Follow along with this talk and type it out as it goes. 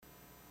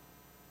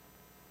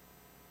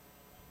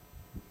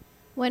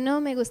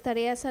Bueno, me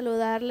gustaría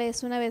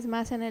saludarles una vez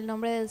más en el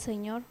nombre del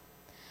Señor,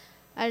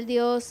 al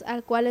Dios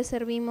al cual le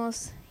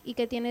servimos y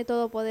que tiene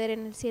todo poder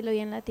en el cielo y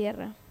en la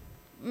tierra.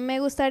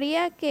 Me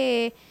gustaría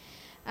que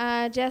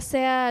ya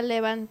sea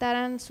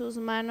levantaran sus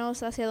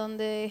manos hacia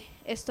donde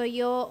estoy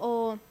yo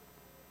o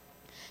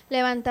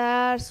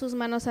levantar sus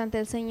manos ante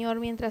el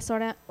Señor mientras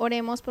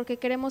oremos, porque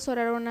queremos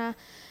orar una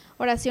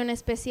oración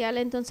especial.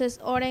 Entonces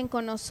oren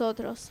con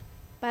nosotros.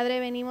 Padre,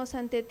 venimos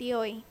ante ti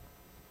hoy.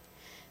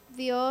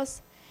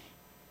 Dios,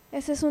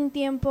 ese es un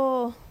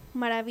tiempo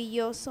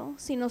maravilloso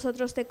si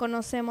nosotros te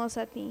conocemos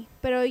a ti,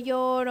 pero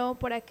yo oro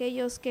por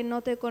aquellos que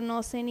no te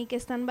conocen y que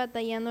están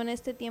batallando en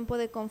este tiempo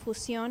de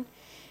confusión,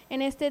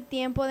 en este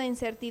tiempo de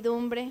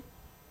incertidumbre,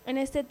 en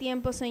este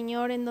tiempo,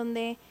 Señor, en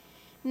donde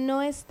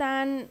no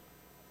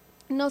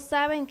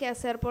saben qué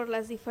hacer por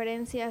las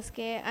diferencias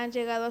que han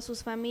llegado a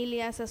sus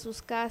familias, a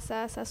sus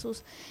casas, a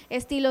sus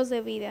estilos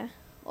de vida.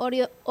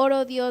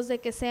 Oro Dios de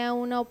que sea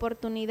una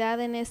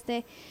oportunidad en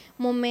este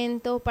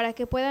momento para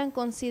que puedan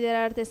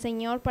considerarte,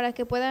 Señor, para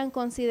que puedan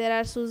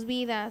considerar sus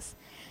vidas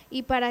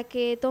y para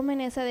que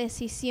tomen esa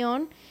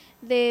decisión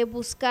de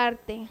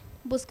buscarte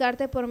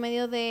por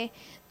medio de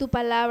tu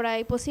palabra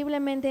y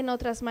posiblemente en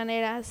otras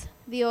maneras,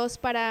 Dios,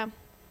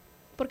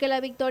 porque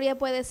la victoria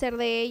puede ser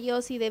de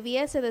ellos y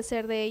debiese de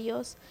ser de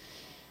ellos.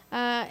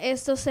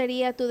 Esto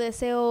sería tu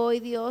deseo hoy,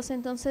 Dios.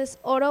 Entonces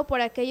oro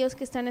por aquellos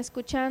que están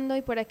escuchando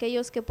y por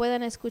aquellos que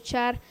puedan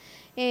escuchar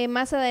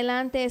más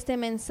adelante este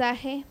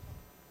mensaje,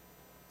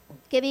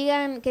 que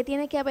digan que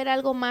tiene que haber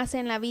algo más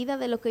en la vida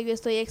de lo que yo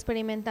estoy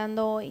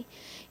experimentando hoy.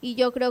 Y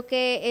yo creo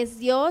que es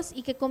Dios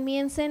y que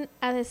comiencen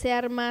a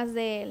desear más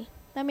de Él.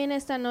 También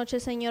esta noche,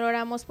 Señor,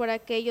 oramos por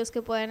aquellos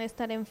que puedan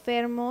estar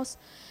enfermos,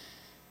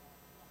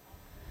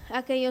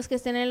 aquellos que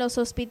estén en los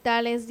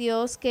hospitales,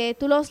 Dios, que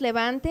tú los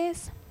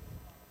levantes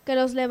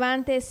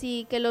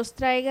y que los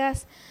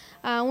traigas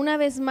una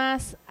vez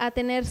más a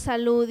tener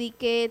salud y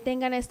que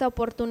tengan esta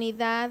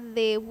oportunidad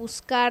de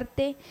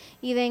buscarte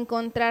y de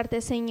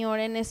encontrarte, Señor,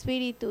 en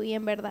espíritu y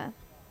en verdad.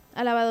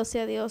 Alabado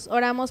sea Dios.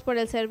 Oramos por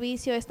el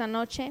servicio esta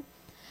noche.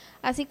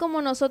 Así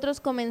como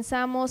nosotros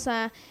comenzamos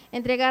a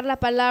entregar la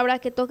palabra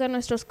que toca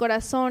nuestros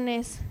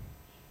corazones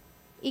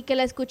y que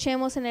la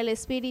escuchemos en el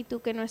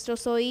espíritu, que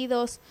nuestros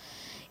oídos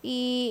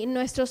y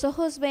nuestros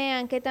ojos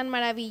vean qué tan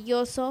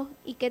maravilloso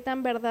y qué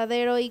tan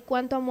verdadero y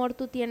cuánto amor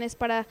tú tienes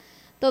para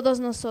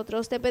todos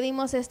nosotros. Te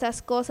pedimos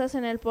estas cosas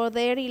en el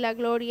poder y la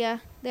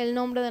gloria del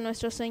nombre de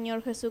nuestro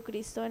Señor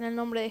Jesucristo, en el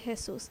nombre de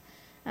Jesús.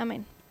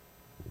 Amén.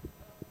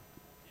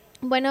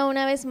 Bueno,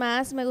 una vez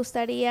más me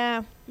gusta,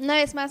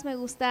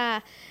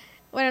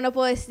 bueno, no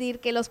puedo decir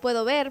que los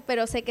puedo ver,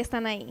 pero sé que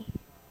están ahí.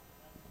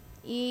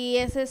 Y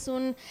ese es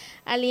un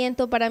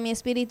aliento para mi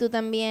espíritu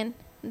también,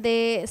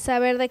 de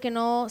saber de que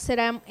no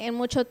será en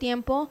mucho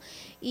tiempo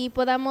y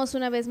podamos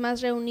una vez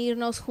más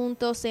reunirnos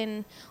juntos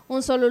en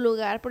un solo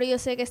lugar, pero yo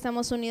sé que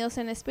estamos unidos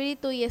en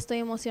espíritu y estoy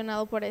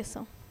emocionado por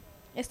eso.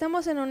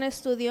 Estamos en un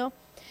estudio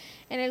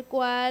en el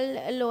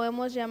cual lo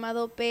hemos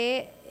llamado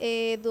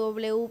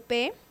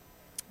PWP,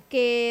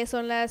 que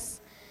son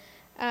las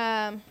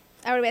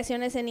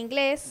abreviaciones en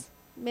inglés.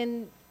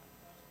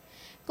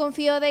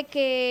 Confío de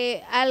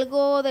que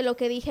algo de lo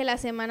que dije la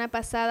semana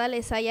pasada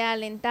les haya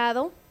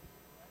alentado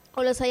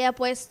o los haya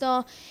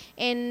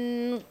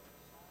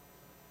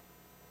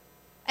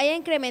haya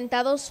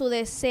incrementado su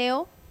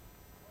deseo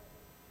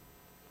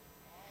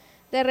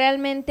de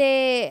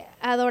realmente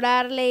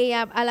adorarle y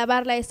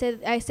alabarle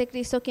a este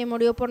Cristo que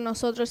murió por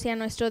nosotros y a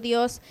nuestro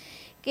Dios,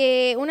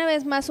 que una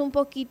vez más un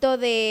poquito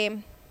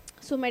de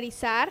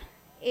sumerizar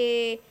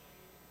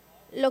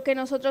lo que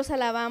nosotros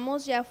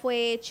alabamos ya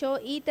fue hecho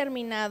y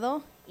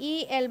terminado,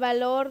 y el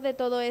valor de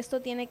todo esto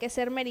tiene que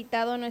ser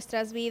meritado en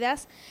nuestras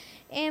vidas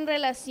en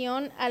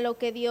relación a lo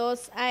que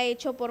Dios ha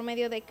hecho por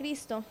medio de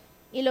Cristo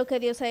y lo que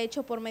Dios ha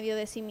hecho por medio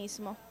de sí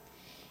mismo.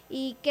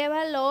 ¿Y qué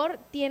valor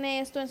tiene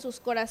esto en sus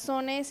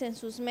corazones, en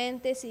sus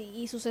mentes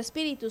y sus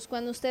espíritus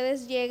cuando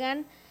ustedes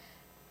llegan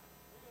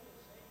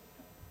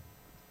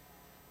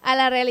a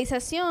la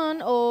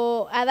realización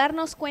o a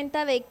darnos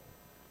cuenta de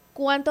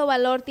cuánto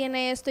valor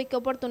tiene esto y qué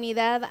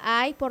oportunidad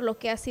hay por lo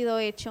que ha sido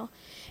hecho?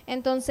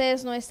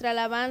 Entonces nuestra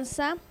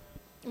alabanza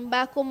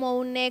va como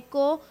un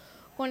eco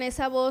con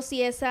esa voz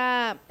y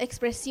esa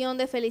expresión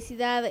de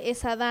felicidad,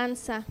 esa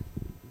danza,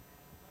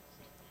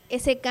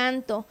 ese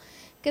canto,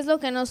 que es lo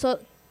que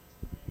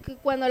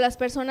cuando las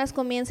personas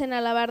comiencen a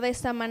alabar de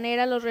esta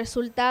manera, los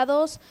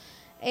resultados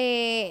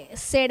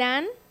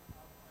serán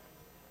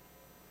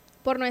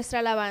por nuestra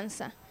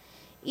alabanza.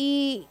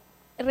 Y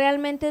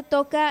realmente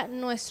toca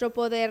nuestro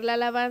poder. La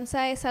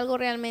alabanza es algo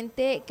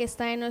realmente que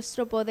está en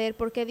nuestro poder,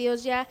 porque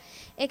Dios ya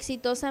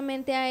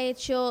exitosamente ha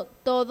hecho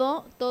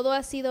todo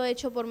ha sido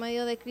hecho por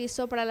medio de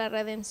Cristo para la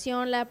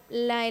redención.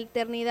 La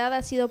eternidad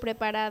ha sido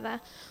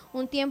preparada,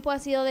 un tiempo ha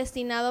sido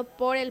destinado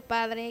por el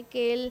Padre,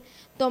 que Él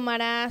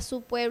tomará a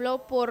su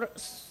pueblo por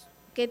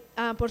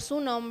su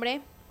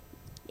nombre,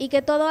 y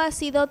que todo ha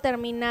sido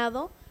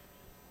terminado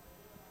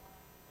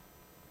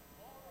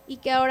y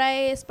que ahora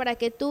es para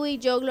que tú y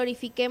yo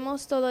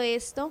glorifiquemos todo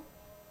esto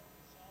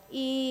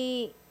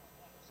y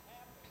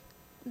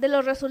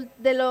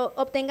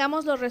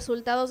obtengamos los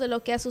resultados de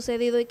lo que ha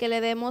sucedido y que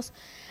le demos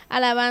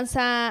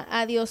alabanza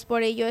a Dios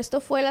por ello.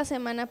 Esto fue la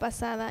semana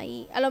pasada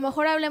y a lo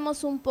mejor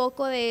hablemos un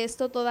poco de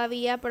esto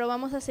todavía, pero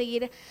vamos a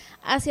seguir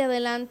hacia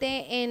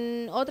adelante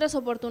en otras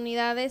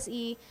oportunidades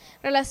y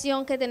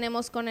relación que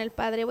tenemos con el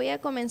Padre. Voy a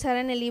comenzar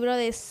en el libro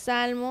de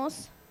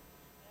Salmos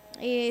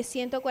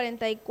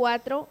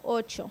 144,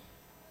 8.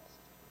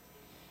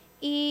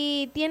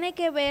 Y tiene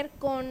que ver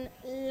con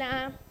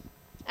la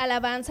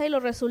alabanza y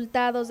los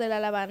resultados de la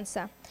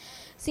alabanza.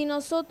 Si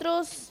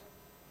nosotros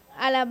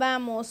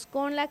alabamos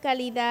con la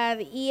calidad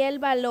y el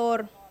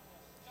valor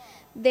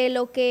de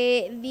lo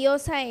que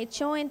Dios ha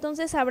hecho,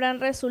 entonces habrán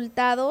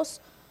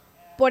resultados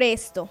por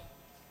esto.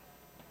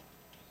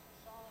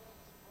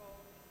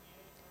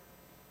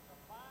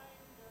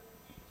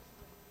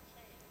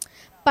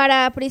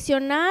 Para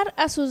aprisionar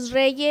a sus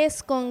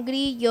reyes con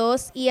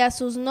grillos y a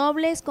sus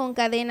nobles con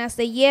cadenas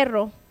de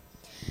hierro.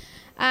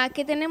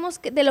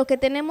 De lo que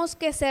tenemos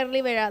que ser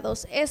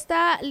liberados.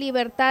 Esta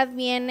libertad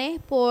viene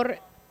por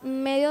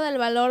medio del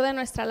valor de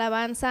nuestra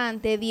alabanza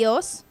ante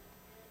Dios.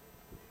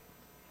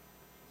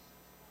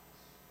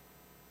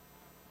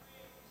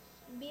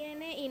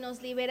 Viene y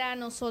nos libera a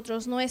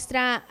nosotros.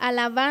 Nuestra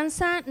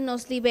alabanza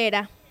nos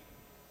libera.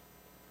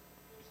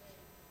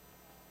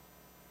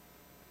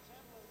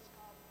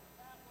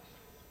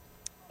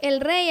 El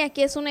rey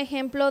aquí es un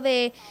ejemplo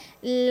de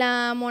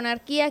la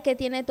monarquía que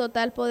tiene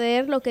total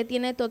poder, lo que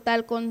tiene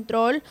total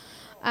control,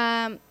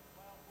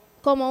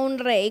 como un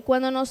rey.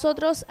 Cuando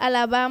nosotros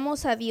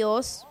alabamos a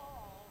Dios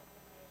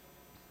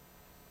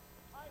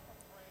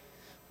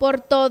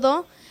por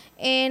todo,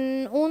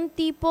 en un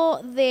tipo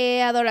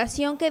de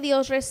adoración que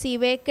Dios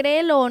recibe,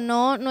 créelo o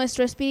no,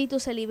 nuestro espíritu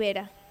se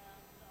libera.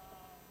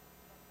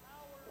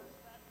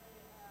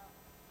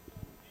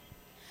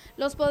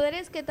 Los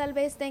poderes que tal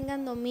vez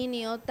tengan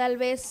dominio, tal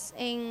vez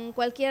en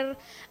cualquier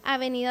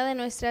avenida de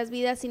nuestras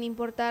vidas, sin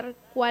importar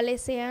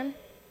cuáles sean,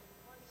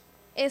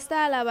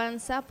 esta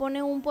alabanza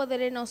pone un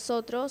poder en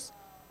nosotros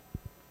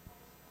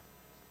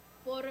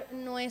por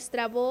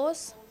nuestra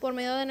voz, por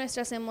medio de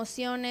nuestras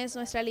emociones,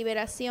 nuestra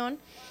liberación,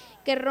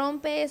 que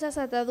rompe esas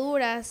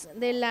ataduras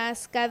de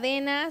las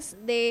cadenas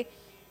de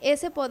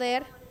ese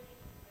poder,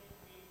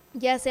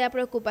 ya sea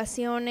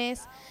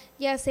preocupaciones,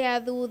 ya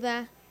sea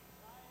duda,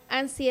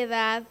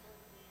 ansiedad,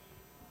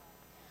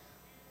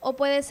 o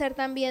puede ser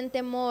también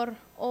temor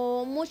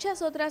o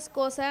muchas otras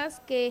cosas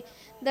que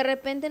de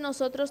repente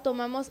nosotros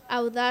tomamos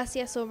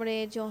audacia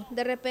sobre ello.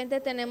 De repente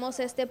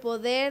tenemos este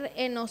poder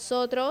en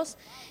nosotros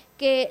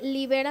que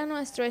libera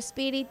nuestro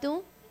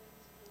espíritu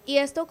y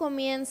esto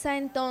comienza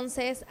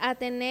entonces a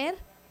tener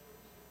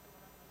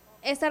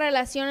esta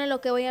relación en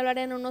lo que voy a hablar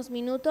en unos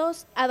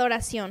minutos,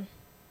 adoración.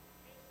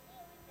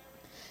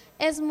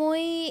 Es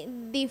muy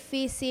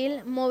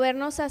difícil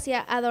movernos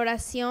hacia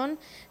adoración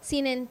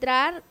sin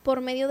entrar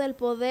por medio del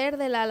poder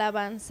de la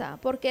alabanza,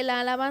 porque la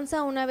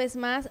alabanza una vez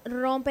más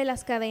rompe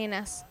las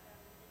cadenas.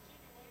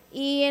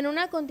 Y en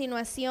una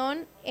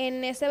continuación,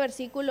 en ese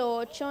versículo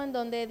 8, en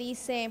donde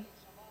dice,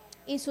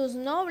 y sus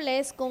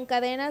nobles con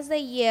cadenas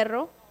de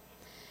hierro,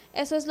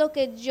 eso es lo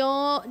que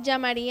yo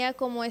llamaría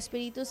como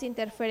espíritus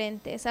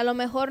interferentes. A lo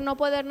mejor no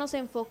podernos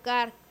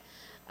enfocar.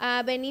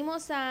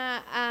 Venimos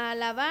a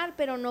alabar,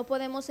 pero no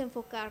podemos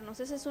enfocarnos.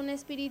 Ese es un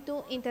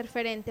espíritu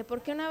interferente,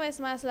 porque una vez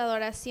más la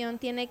adoración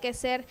tiene que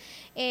ser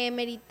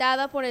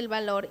meritada por el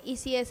valor. Y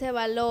si ese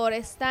valor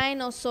está en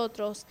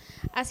nosotros,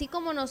 así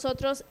como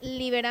nosotros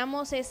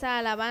liberamos esa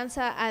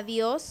alabanza a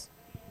Dios,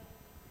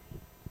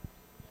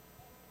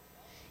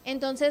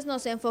 entonces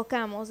nos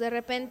enfocamos. De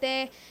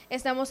repente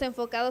estamos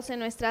enfocados en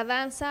nuestra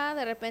danza,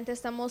 de repente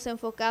estamos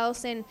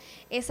enfocados en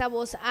esa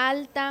voz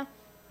alta,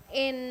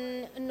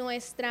 en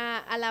nuestra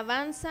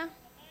alabanza.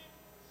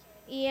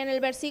 Y en el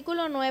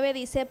versículo 9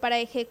 dice, para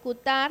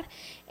ejecutar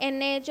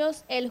en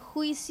ellos el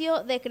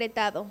juicio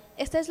decretado.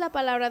 Esta es la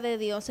palabra de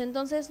Dios.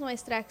 Entonces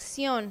nuestra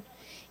acción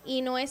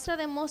y nuestra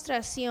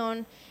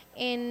demostración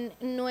en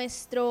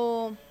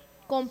nuestro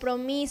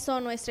compromiso,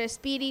 nuestro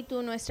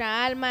espíritu,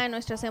 nuestra alma,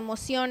 nuestras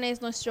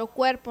emociones, nuestro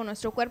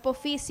cuerpo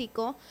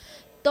físico,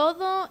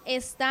 todo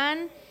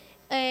están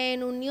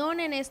en unión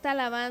en esta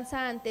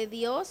alabanza ante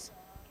Dios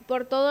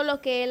por todo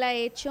lo que Él ha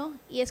hecho,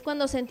 y es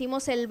cuando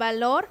sentimos el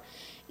valor,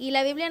 y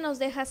la Biblia nos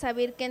deja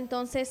saber que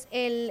entonces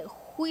el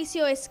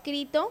juicio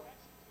escrito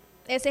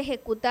es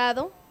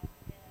ejecutado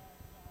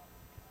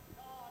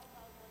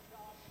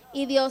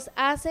y Dios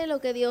hace lo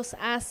que Dios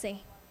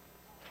hace.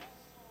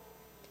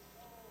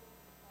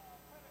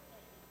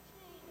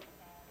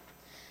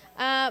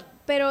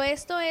 Pero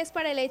esto es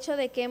para el hecho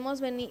de que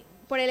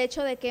por el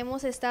hecho de que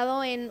hemos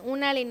estado en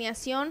una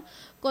alineación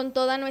con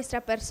toda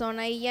nuestra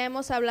persona, y ya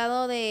hemos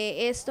hablado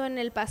de esto en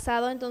el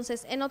pasado.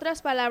 Entonces, en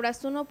otras palabras,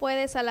 tú no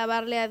puedes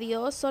alabarle a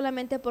Dios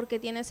solamente porque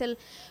tienes el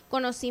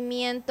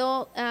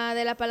conocimiento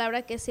de la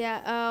palabra que se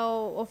ha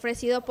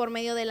ofrecido por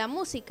medio de la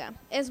música.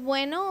 Es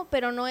bueno,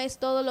 pero no es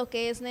todo lo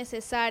que es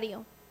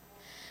necesario.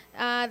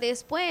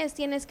 Después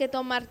tienes que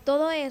tomar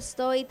todo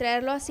esto y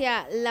traerlo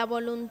hacia la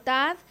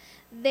voluntad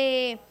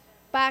de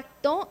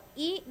pacto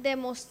y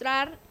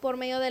demostrar por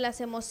medio de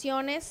las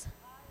emociones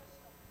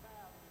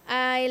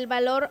el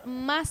valor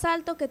más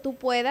alto que tú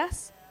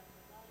puedas.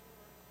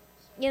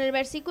 Y en el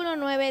versículo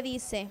 9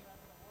 dice: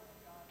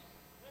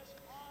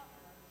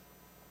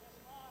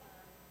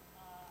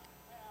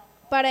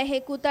 para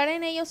ejecutar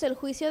en ellos el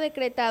juicio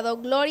decretado,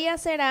 gloria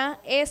será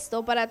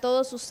esto para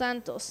todos sus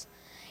santos.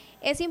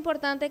 Es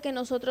importante que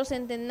nosotros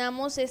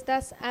entendamos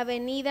estas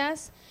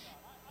avenidas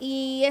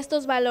y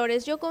estos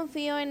valores. Yo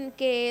confío en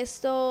que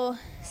esto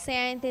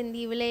sea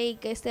entendible y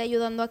que esté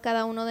ayudando a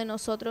cada uno de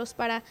nosotros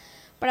para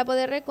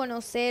poder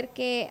reconocer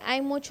que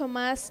hay mucho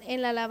más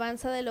en la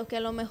alabanza de lo que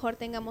a lo mejor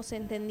tengamos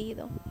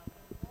entendido.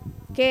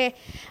 Que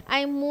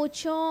hay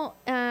mucho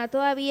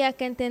todavía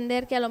que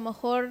entender que a lo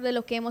mejor de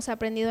lo que hemos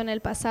aprendido en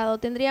el pasado.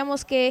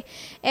 Tendríamos que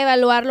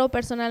evaluarlo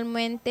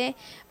personalmente,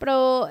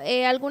 pero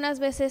algunas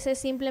veces es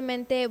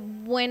simplemente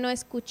bueno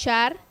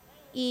escuchar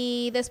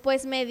y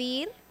después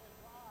medir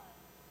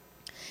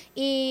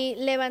y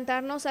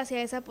levantarnos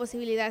hacia esa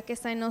posibilidad que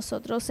está en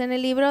nosotros. En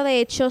el libro de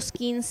Hechos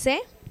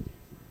 15,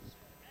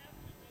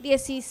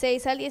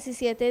 16 al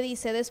 17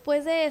 dice: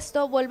 después de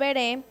esto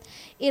volveré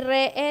y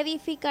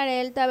reedificaré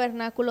el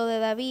tabernáculo de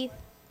David,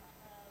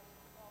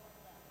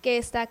 que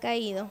está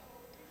caído,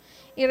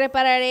 y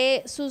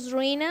repararé sus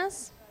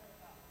ruinas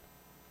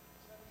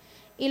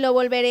y lo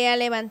volveré a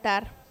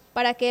levantar,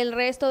 para que el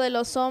resto de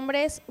los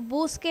hombres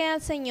busque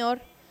al Señor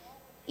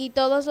y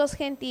todos los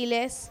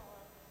gentiles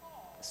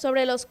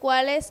sobre los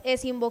cuales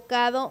es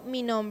invocado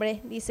mi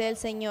nombre, dice el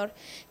Señor,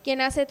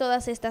 quien hace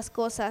todas estas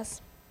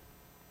cosas.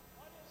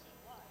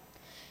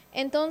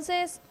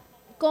 Entonces,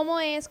 ¿cómo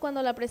es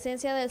cuando la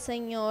presencia del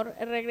Señor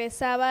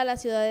regresaba a la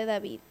ciudad de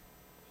David?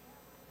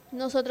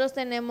 Nosotros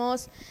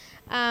tenemos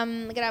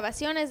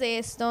grabaciones de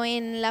esto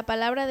en la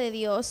palabra de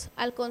Dios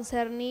al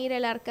concernir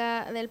el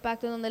arca del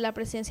pacto donde la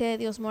presencia de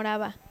Dios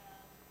moraba.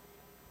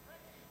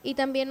 Y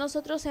también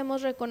nosotros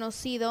hemos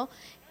reconocido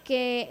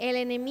que el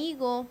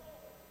enemigo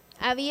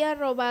había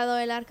robado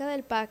el arca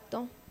del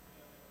pacto,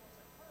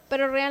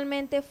 pero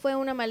realmente fue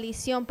una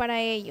maldición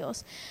para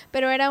ellos,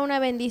 pero era una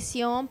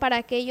bendición para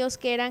aquellos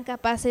que eran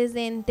capaces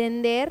de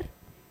entender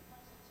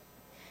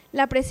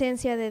la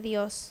presencia de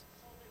Dios.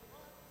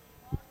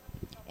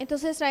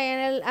 Entonces traían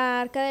el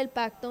arca del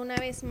pacto una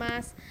vez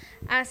más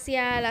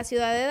hacia la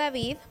ciudad de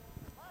David,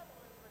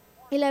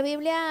 y la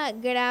Biblia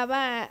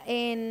graba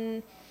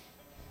que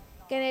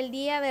en el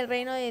día del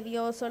reino de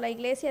Dios o la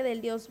iglesia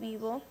del Dios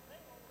vivo,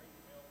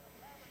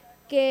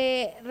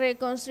 que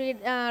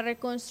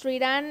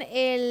reconstruirán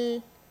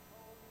el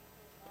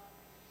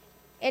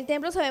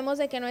templo. Sabemos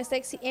de que no está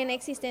en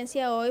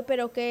existencia hoy,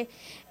 pero que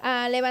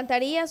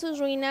levantaría sus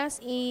ruinas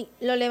y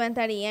lo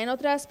levantaría. En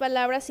otras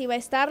palabras, iba a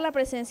estar la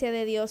presencia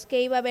de Dios,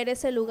 que iba a haber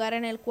ese lugar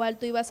en el cual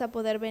tú ibas a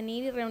poder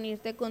venir y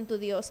reunirte con tu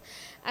Dios,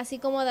 así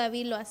como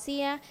David lo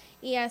hacía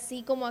y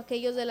así como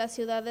aquellos de la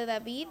ciudad de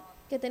David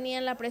que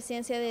tenían la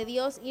presencia de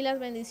Dios y las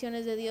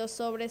bendiciones de Dios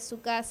sobre su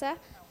casa,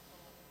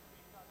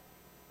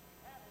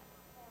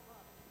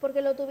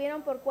 porque lo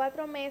tuvieron por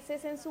 4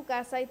 meses en su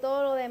casa y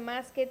todo lo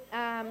demás que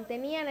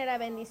tenían era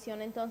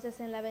bendición. Entonces,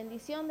 en la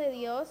bendición de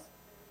Dios,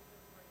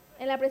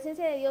 en la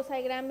presencia de Dios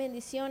hay gran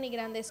bendición y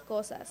grandes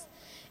cosas.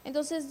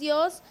 Entonces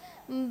Dios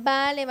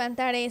va a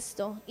levantar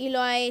esto y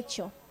lo ha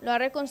hecho, lo ha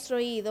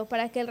reconstruido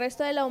para que el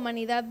resto de la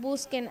humanidad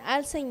busquen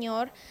al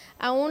Señor,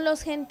 aún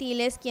los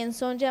gentiles, quienes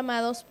son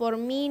llamados por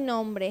mi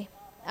nombre.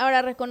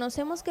 Ahora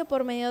reconocemos que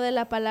por medio de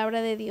la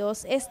palabra de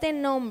Dios, este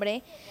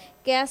nombre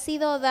que ha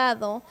sido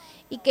dado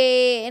y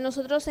que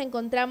nosotros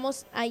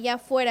encontramos allá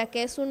afuera,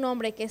 que es un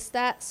nombre que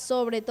está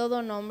sobre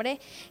todo nombre,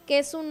 que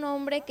es un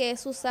nombre que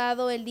es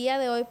usado el día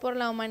de hoy por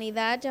la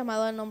humanidad,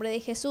 llamado el nombre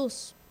de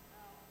Jesús.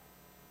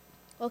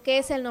 ¿O qué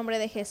es el nombre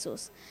de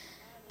Jesús?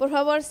 Por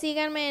favor,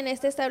 síganme en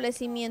este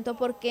establecimiento,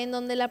 porque en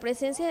donde la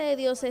presencia de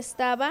Dios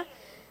estaba,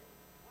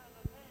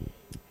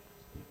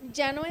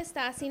 ya no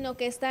está, sino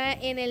que está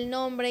en el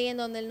nombre y en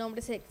donde el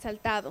nombre es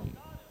exaltado.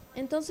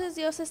 Entonces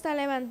Dios está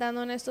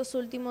levantando en estos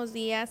últimos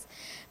días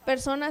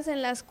personas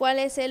en las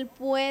cuales Él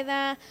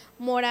pueda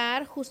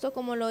morar, justo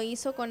como lo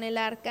hizo con el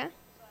arca,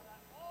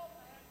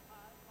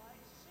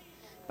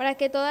 para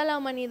que toda la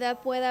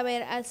humanidad pueda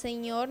ver al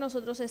Señor.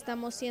 Nosotros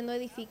estamos siendo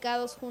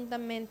edificados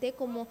juntamente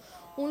como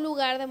un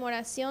lugar de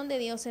moración de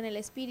Dios en el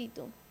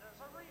Espíritu.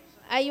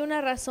 Hay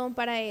una razón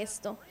para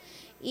esto,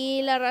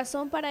 y la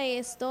razón para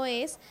esto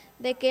es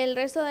de que el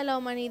resto de la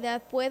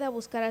humanidad pueda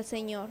buscar al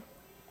Señor.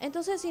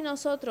 Entonces, si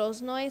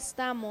nosotros no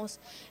estamos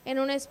en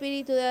un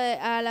espíritu de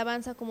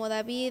alabanza como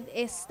David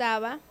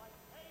estaba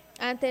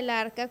ante el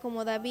arca,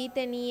 como David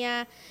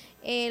tenía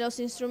los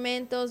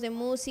instrumentos de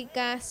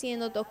música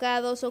siendo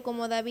tocados, o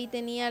como David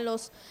tenía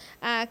los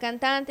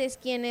cantantes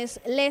quienes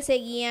le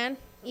seguían,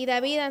 y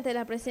David ante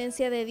la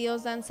presencia de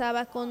Dios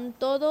danzaba con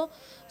todo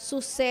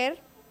su ser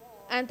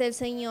ante el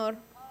Señor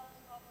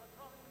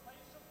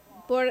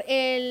por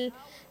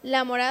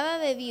la morada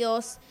de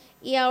Dios.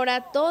 Y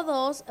ahora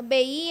todos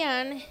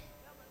veían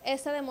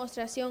esta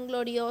demostración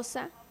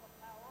gloriosa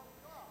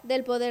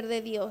del poder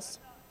de Dios.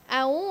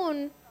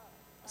 Aún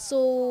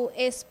su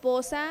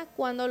esposa,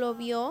 cuando lo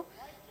vio,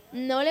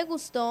 no le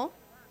gustó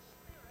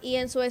y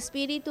en su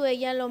espíritu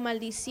ella lo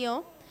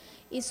maldició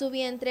y su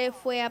vientre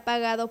fue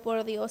apagado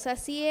por Dios.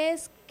 Así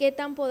es, qué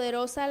tan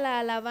poderosa la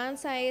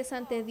alabanza es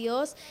ante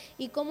Dios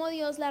y cómo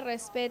Dios la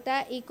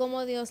respeta y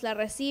cómo Dios la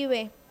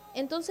recibe.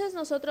 Entonces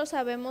nosotros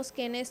sabemos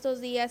que en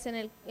estos días en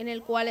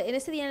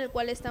este día en el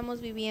cual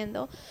estamos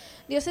viviendo,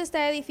 Dios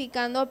está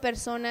edificando a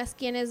personas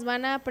quienes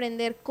van a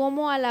aprender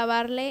cómo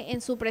alabarle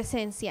en su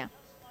presencia.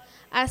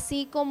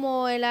 Así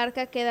como el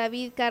arca que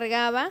David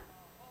cargaba,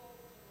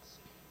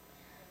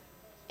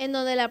 en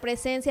donde la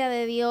presencia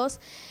de Dios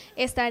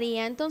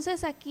estaría.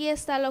 Entonces aquí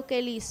está lo que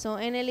él hizo.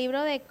 En el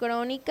libro de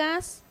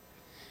Crónicas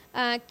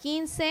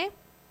 15,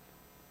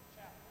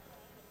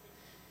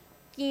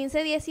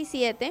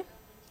 17.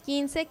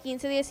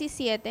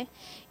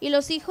 Y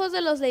los hijos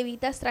de los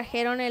levitas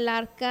trajeron el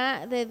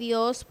arca de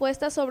Dios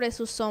puesta sobre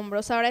sus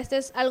hombros. Ahora esto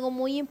es algo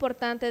muy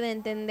importante de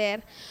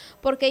entender,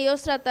 porque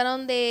ellos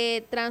trataron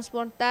de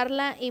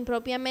transportarla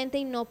impropiamente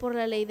y no por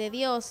la ley de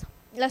Dios.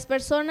 Las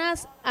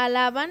personas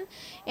alaban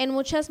en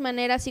muchas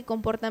maneras y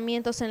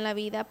comportamientos en la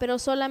vida, pero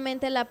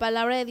solamente la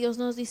palabra de Dios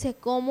nos dice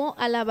cómo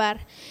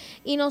alabar.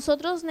 Y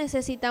nosotros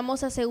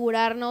necesitamos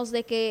asegurarnos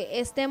de que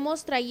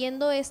estemos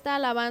trayendo esta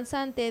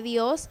alabanza ante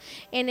Dios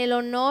en el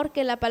honor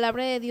que la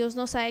palabra de Dios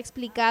nos ha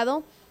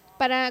explicado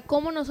para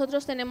cómo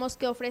nosotros tenemos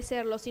que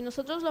ofrecerlo. Si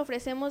nosotros lo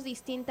ofrecemos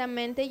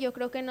distintamente, yo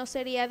creo que no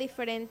sería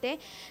diferente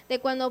de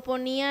cuando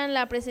ponían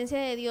la presencia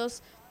de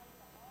Dios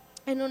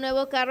en un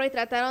nuevo carro y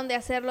trataron de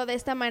hacerlo de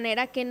esta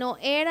manera, que no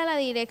era la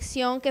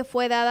dirección que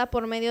fue dada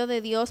por medio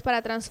de Dios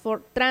para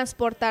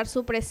transportar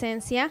su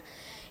presencia.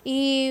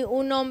 Y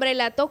un hombre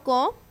la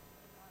tocó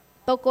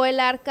el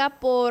arca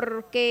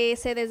porque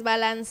se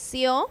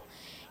desbalanceó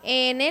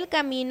en el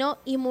camino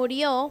y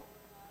murió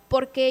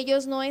porque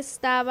ellos no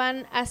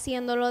estaban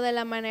haciéndolo de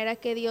la manera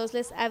que Dios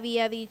les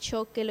había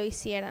dicho que lo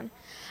hicieran.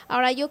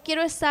 Ahora yo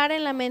quiero estar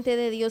en la mente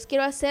de Dios,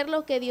 quiero hacer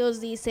lo que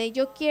Dios dice,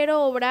 yo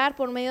quiero obrar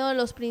por medio de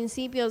los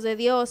principios de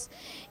Dios,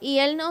 y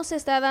Él nos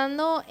está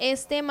dando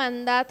este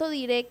mandato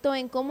directo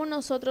en cómo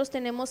nosotros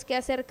tenemos que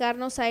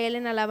acercarnos a Él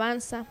en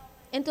alabanza.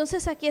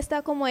 Entonces aquí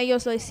está como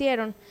ellos lo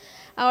hicieron.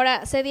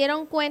 Ahora, se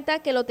dieron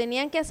cuenta que lo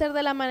tenían que hacer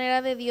de la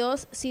manera de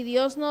Dios. Si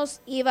Dios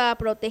nos iba a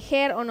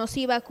proteger o nos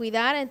iba a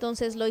cuidar,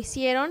 entonces lo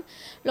hicieron.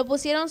 Lo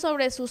pusieron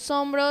sobre sus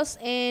hombros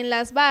en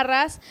las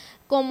barras,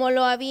 como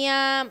lo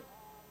había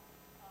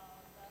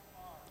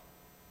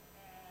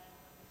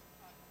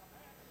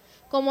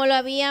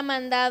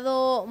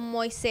mandado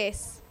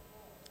Moisés.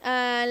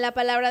 La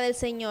palabra del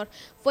Señor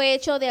fue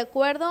hecho de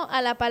acuerdo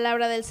a la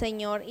palabra del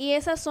Señor, y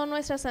esas son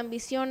nuestras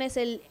ambiciones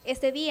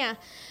este día.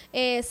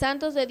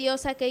 Santos de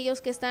Dios,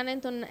 aquellos que están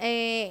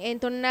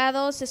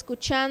entonados,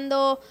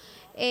 escuchándonos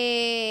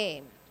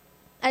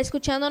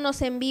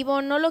en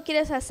vivo, no lo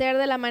quieres hacer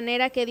de la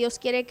manera que Dios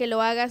quiere que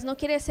lo hagas, no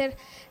quieres ser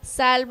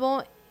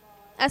salvo.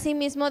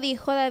 Asimismo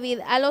dijo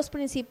David a los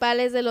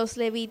principales de los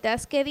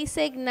levitas que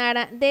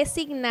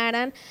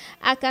designaran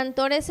a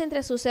cantores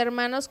entre sus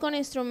hermanos con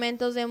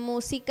instrumentos de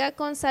música,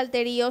 con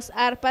salterios,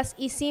 arpas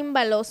y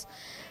címbalos,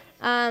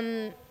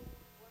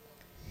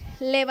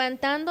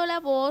 levantando la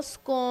voz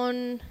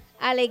con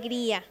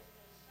alegría.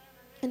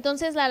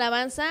 Entonces la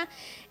alabanza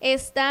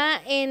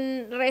está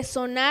en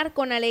resonar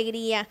con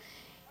alegría.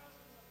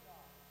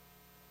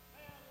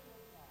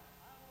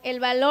 El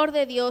valor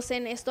de Dios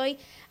en estoy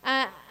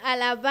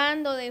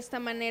alabando de esta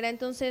manera.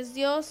 Entonces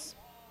Dios,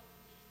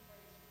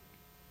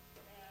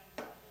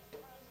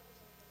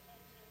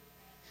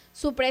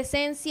 su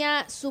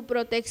presencia, su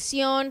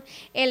protección,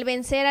 el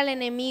vencer al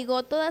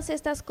enemigo, todas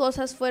estas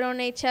cosas fueron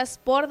hechas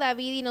por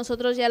David, y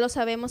nosotros ya lo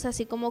sabemos,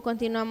 así como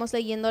continuamos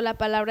leyendo la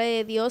palabra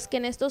de Dios, que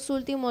en estos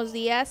últimos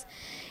días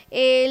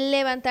Él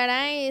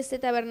levantará este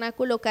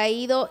tabernáculo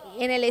caído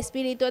en el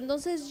Espíritu.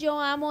 Entonces yo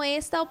amo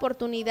esta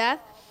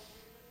oportunidad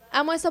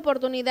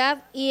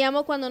y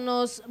amo cuando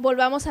nos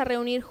volvamos a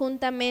reunir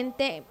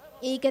juntamente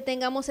y que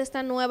tengamos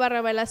esta nueva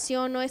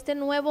revelación o esta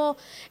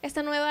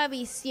nueva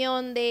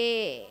visión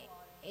de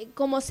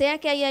como sea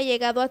que haya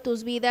llegado a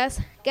tus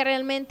vidas, que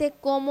realmente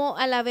cómo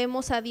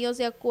alabemos a Dios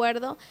de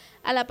acuerdo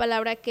a la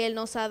palabra que Él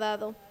nos ha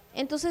dado.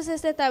 Entonces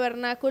este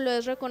tabernáculo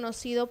es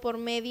reconocido por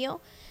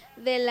medio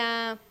de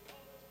la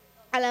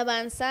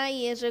alabanza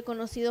y es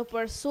reconocido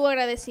por su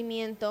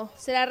agradecimiento.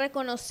 Será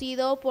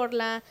reconocido por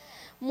la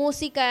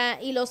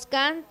música y los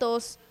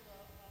cantos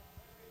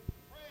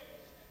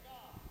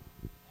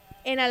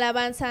en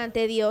alabanza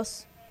ante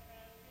Dios.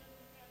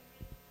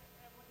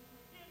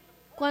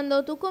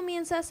 Cuando tú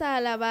comienzas a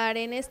alabar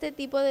en este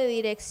tipo de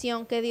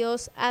dirección que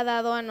Dios ha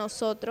dado a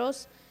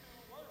nosotros,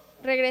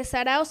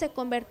 regresará o se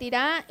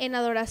convertirá en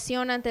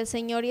adoración ante el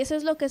Señor, y eso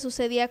es lo que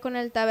sucedía con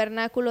el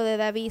tabernáculo de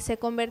David. Se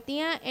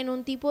convertía en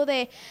un tipo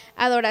de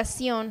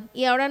adoración,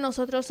 y ahora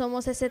nosotros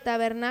somos ese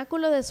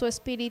tabernáculo de su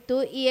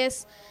Espíritu, y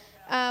es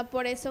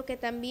por eso que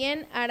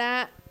también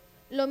hará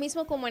lo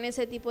mismo como en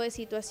ese tipo de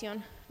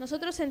situación.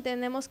 Nosotros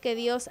entendemos que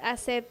Dios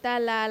acepta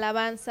la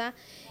alabanza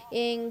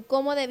en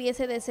cómo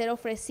debiese de ser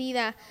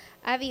ofrecida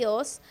a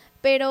Dios,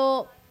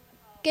 pero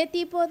 ¿qué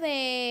tipo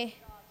de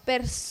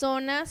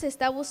personas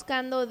está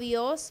buscando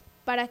Dios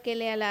para que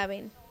le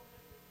alaben.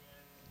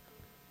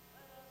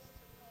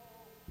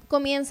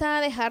 Comienza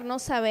a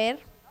dejarnos saber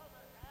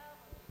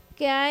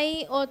que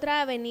hay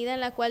otra avenida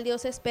en la cual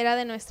Dios espera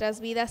de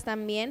nuestras vidas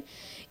también,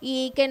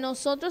 y que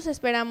nosotros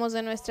esperamos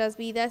de nuestras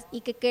vidas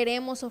y que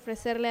queremos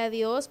ofrecerle a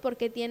Dios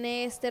porque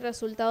tiene este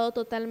resultado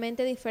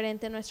totalmente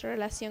diferente en nuestra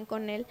relación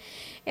con Él.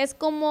 Es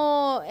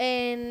como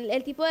en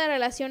el tipo de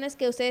relaciones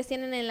que ustedes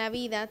tienen en la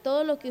vida.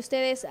 Todo lo que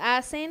ustedes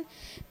hacen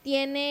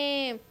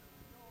tiene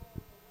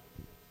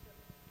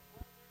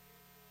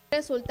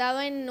resultado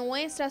en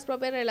nuestras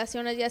propias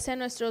relaciones, ya sea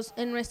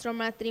en nuestro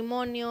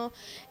matrimonio,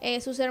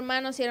 sus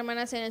hermanos y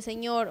hermanas en el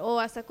Señor,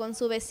 o hasta con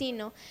su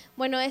vecino.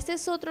 Bueno, este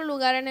es otro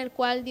lugar en el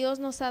cual Dios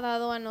nos ha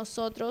dado a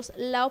nosotros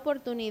la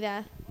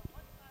oportunidad.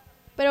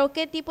 Pero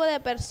 ¿qué tipo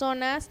de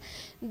personas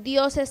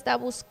Dios está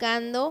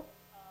buscando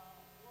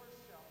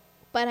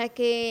para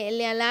que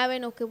le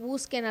alaben o que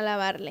busquen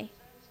alabarle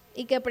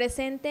y que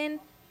presenten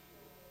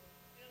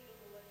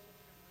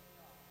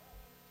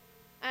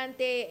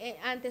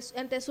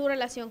ante su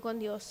relación con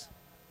Dios?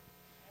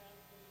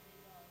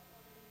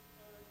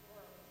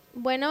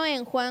 Bueno,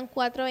 en Juan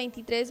 4,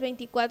 23,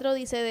 24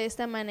 dice de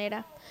esta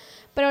manera: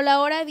 pero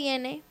la hora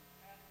viene,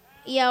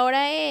 y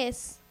ahora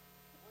es,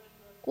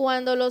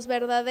 cuando los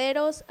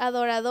verdaderos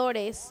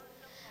adoradores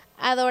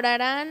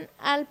adorarán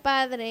al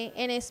Padre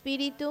en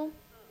espíritu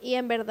y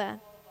en verdad,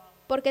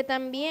 porque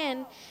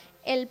también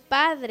el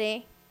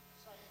Padre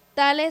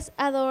tales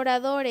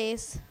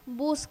adoradores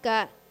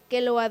busca que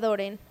lo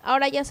adoren.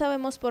 Ahora ya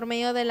sabemos por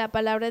medio de la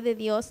palabra de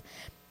Dios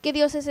que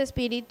Dios es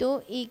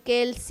espíritu y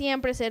que Él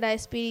siempre será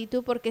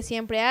espíritu porque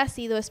siempre ha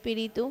sido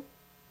espíritu.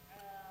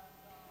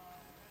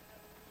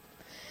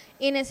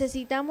 Y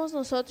necesitamos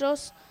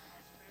nosotros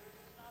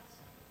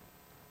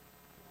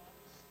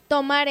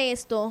tomar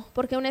esto,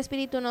 porque un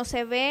espíritu no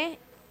se ve,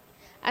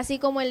 así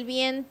como el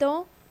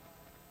viento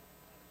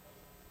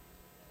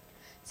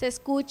se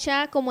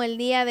escucha como el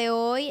día de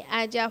hoy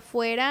allá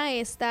afuera,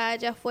 está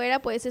allá afuera,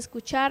 puedes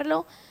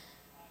escucharlo.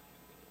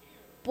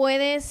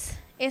 Puedes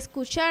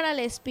escuchar al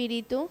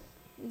Espíritu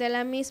de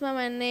la misma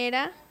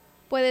manera.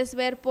 Puedes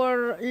ver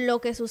por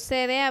lo que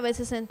sucede a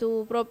veces en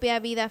tu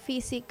propia vida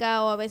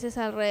física o a veces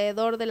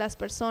alrededor de las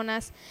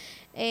personas,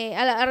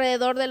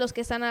 alrededor de los que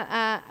están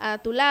a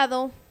tu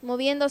lado,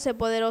 moviéndose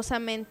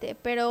poderosamente.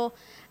 Pero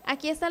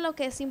aquí está lo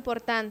que es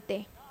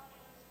importante.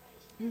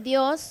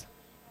 Dios,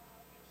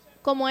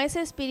 como es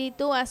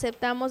espíritu,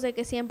 aceptamos de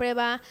que siempre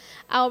va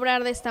a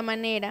obrar de esta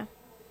manera.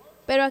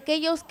 Pero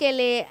aquellos que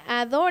le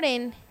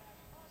adoren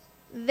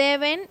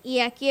deben, y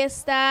aquí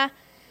está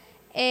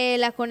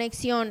la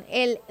conexión,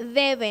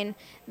 deben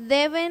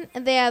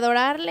de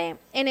adorarle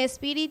en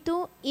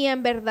espíritu y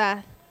en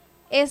verdad.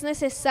 Es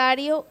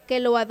necesario que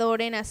lo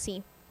adoren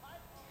así.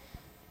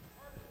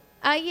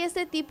 Hay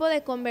este tipo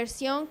de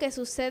conversión que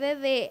sucede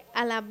de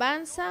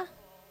alabanza,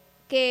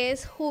 que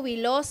es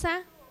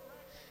jubilosa,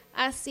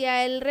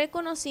 hacia el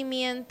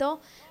reconocimiento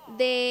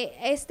de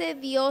este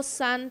Dios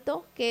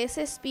santo, que es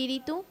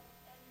espíritu,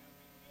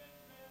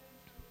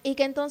 y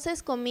que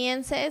entonces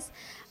comiences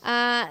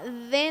a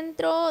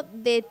dentro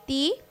de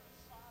ti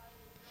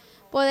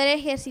poder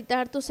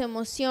ejercitar tus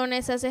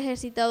emociones. Has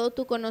ejercitado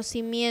tu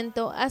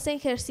conocimiento, has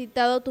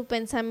ejercitado tu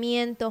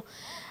pensamiento,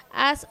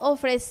 has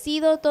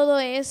ofrecido todo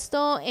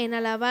esto en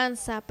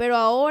alabanza, pero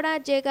ahora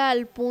llega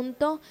al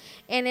punto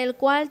en el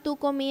cual tú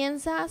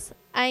comienzas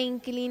a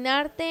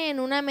inclinarte en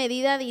una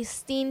medida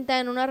distinta,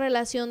 en una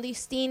relación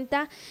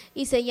distinta,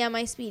 y se llama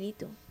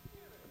espíritu.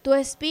 Tu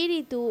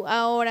espíritu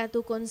ahora,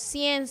 tu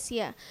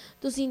conciencia,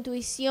 tus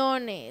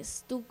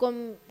intuiciones, tu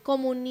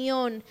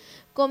comunión,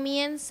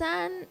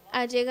 comienzan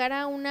a llegar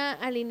a una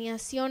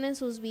alineación en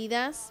sus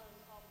vidas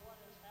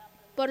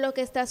por lo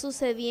que está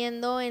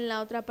sucediendo en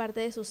la otra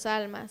parte de sus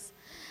almas.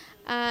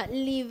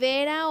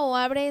 Libera o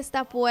abre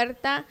esta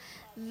puerta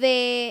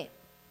de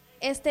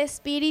este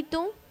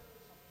espíritu,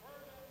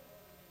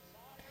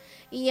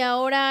 y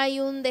ahora hay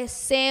un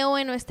deseo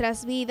en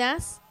nuestras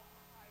vidas.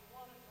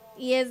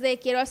 Y es de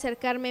quiero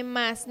acercarme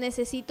más,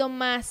 necesito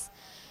más.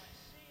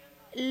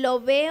 Lo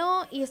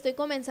veo y estoy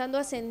comenzando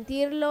a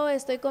sentirlo,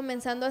 estoy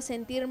comenzando a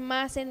sentir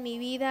más en mi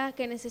vida,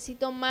 que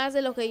necesito más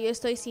de lo que yo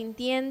estoy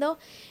sintiendo,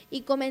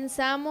 y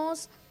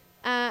comenzamos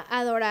a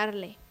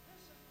adorarle.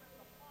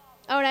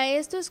 Ahora,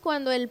 esto es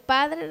cuando el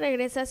Padre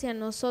regresa hacia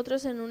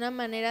nosotros en una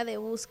manera de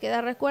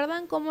búsqueda.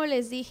 ¿Recuerdan cómo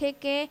les dije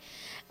que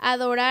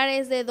adorar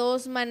es de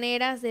dos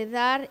maneras, de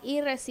dar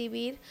y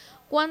recibir?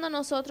 Cuando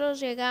nosotros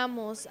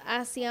llegamos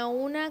hacia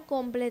una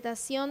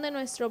completación de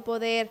nuestro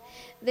poder,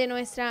 de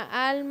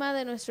nuestra alma,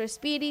 de nuestro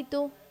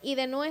espíritu y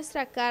de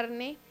nuestra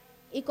carne,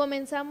 y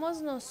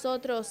comenzamos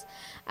nosotros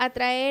a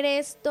traer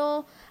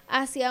esto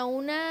hacia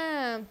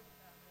una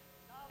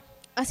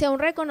hacia un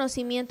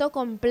reconocimiento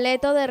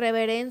completo de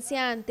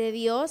reverencia ante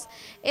Dios,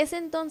 es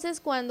entonces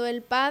cuando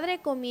el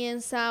Padre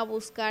comienza a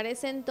buscar,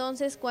 es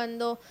entonces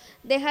cuando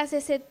dejas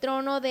ese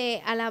trono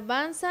de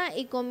alabanza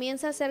y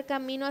comienza a hacer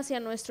camino hacia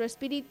nuestro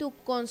espíritu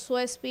con su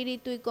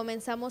espíritu y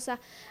comenzamos a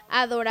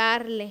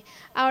adorarle.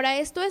 Ahora,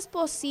 esto es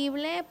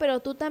posible, pero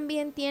tú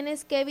también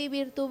tienes que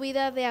vivir tu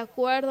vida de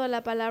acuerdo a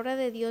la palabra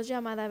de Dios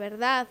llamada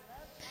verdad.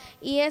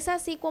 Y es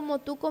así como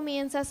tú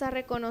comienzas a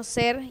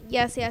reconocer,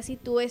 ya sea si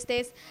tú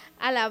estés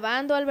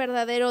alabando al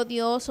verdadero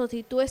Dios o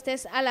si tú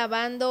estés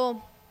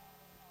alabando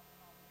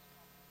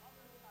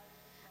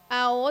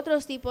a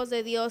otros tipos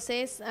de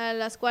dioses a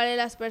las cuales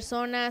las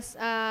personas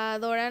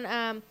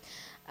adoran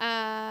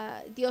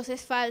a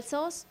dioses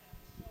falsos.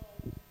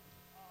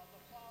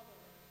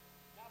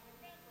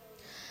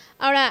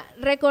 Ahora,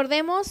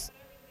 recordemos,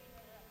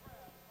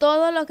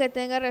 todo lo que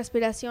tenga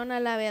respiración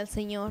alabe al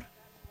Señor.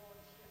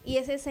 Y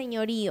ese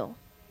señorío,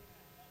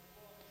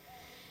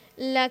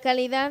 la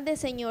calidad de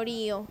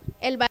señorío,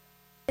 el valor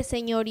de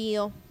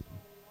señorío.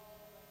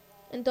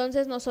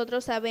 Entonces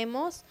nosotros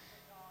sabemos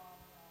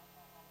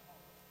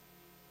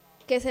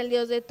que es el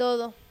Dios de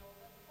todo.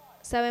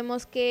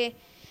 Sabemos que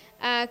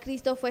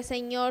Cristo fue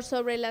Señor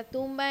sobre la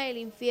tumba, el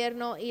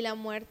infierno y la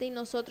muerte, y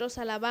nosotros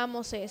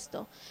alabamos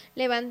esto.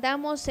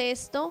 Levantamos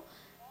esto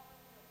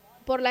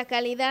por la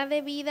calidad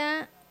de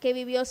vida que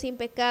vivió sin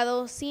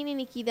pecado, sin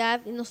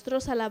iniquidad, y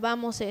nosotros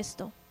alabamos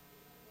esto.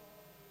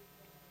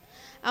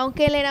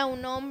 Aunque Él era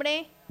un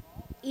hombre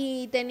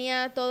y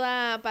tenía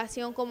toda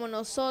pasión como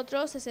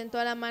nosotros, se está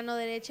sentado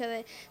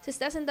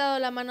a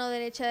la mano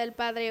derecha del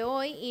Padre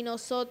hoy, y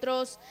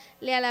nosotros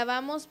le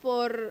alabamos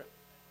por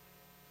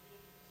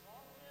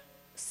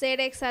ser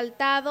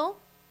exaltado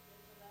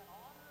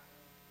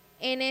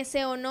en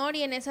ese honor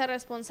y en esa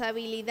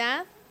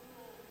responsabilidad.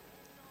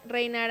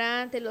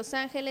 Reinará ante los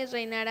ángeles,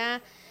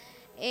 reinará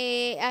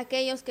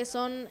aquellos que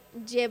son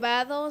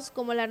llevados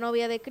como la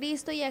novia de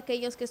Cristo, y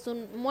aquellos que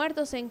son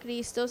muertos en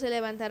Cristo se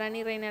levantarán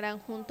y reinarán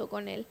junto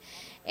con Él.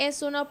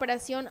 Es una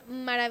operación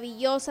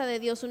maravillosa de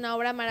Dios, una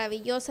obra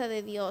maravillosa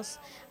de Dios.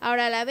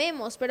 Ahora la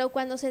vemos, pero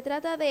cuando se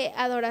trata de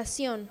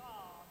adoración,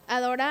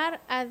 adorar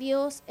a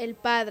Dios el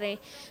Padre,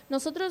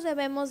 nosotros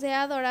debemos de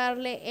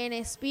adorarle en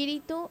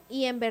espíritu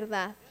y en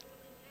verdad.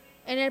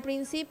 En el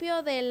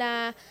principio de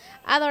la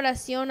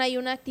adoración hay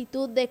una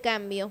actitud de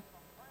cambio,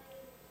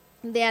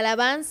 de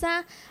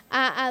alabanza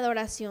a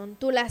adoración.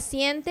 Tú la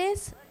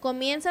sientes,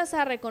 comienzas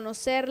a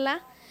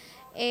reconocerla.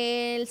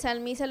 El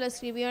salmista lo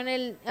escribió en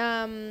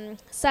el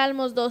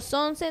Salmos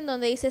 2:11, en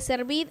donde dice: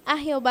 servid a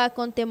Jehová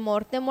con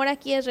temor. Temor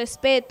aquí es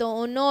respeto,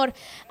 honor,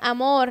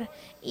 amor,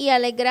 y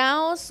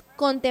alegraos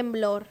con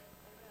temblor.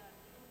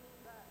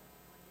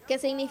 Que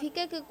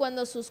significa que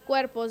cuando sus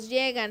cuerpos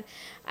llegan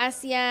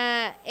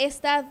hacia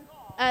esta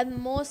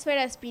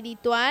atmósfera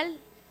espiritual,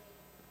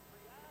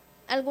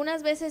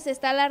 algunas veces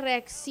está la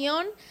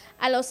reacción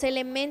a los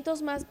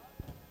elementos más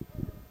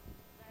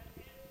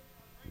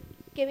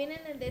que vienen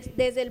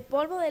desde el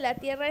polvo de la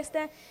tierra,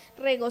 este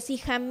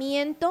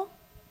regocijamiento.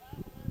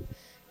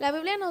 La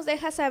Biblia nos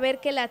deja saber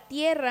que la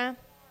tierra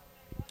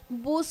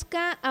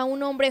busca a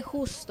un hombre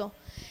justo,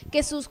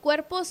 que sus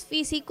cuerpos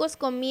físicos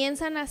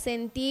comienzan a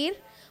sentir,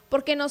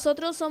 porque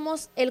nosotros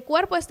somos, el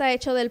cuerpo está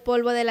hecho del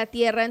polvo de la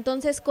tierra,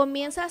 entonces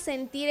comienza a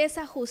sentir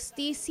esa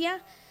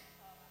justicia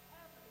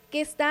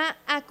que está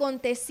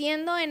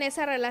aconteciendo en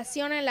esa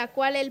relación en la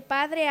cual el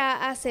Padre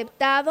ha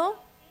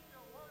aceptado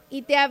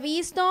y te ha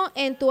visto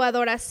en tu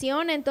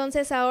adoración.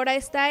 Entonces ahora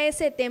está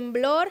ese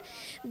temblor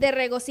de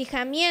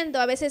regocijamiento,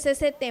 a veces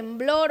ese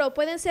temblor, o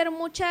pueden ser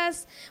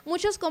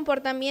muchos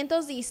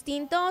comportamientos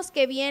distintos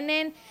que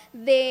vienen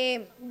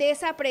de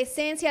esa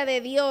presencia de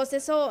Dios, de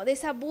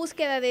esa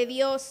búsqueda de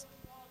Dios.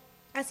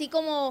 Así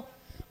como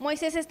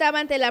Moisés estaba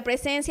ante la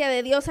presencia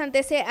de Dios, ante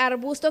ese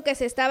arbusto que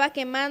se estaba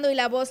quemando, y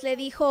la voz le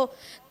dijo: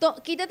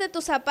 quítate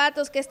tus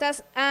zapatos, que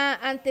estás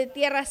ante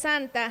tierra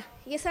santa.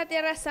 Y esa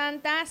tierra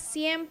santa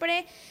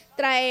siempre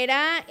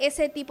traerá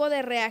ese tipo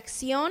de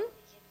reacción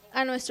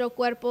a nuestro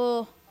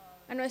cuerpo,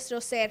 a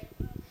nuestro ser,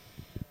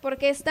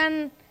 porque es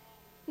tan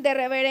de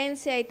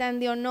reverencia y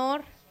tan de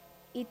honor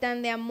y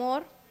tan de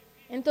amor.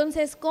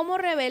 Entonces, ¿cómo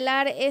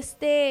revelar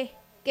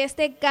que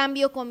este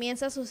cambio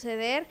comienza a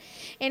suceder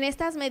en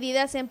estas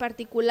medidas en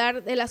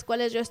particular de las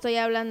cuales yo estoy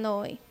hablando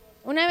hoy?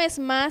 Una vez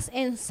más,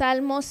 en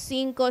Salmos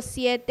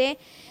 5:7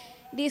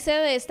 dice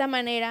de esta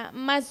manera: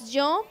 mas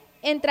yo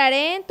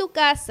entraré en tu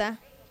casa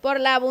por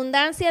la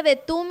abundancia de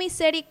tu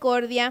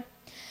misericordia.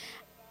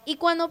 Y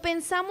cuando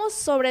pensamos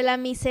sobre la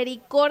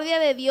misericordia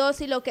de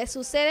Dios y lo que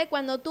sucede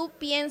cuando tú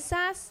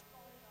piensas,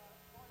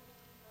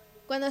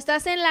 cuando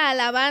estás en la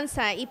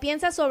alabanza y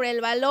piensas sobre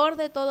el valor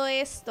de todo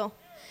esto,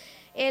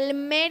 el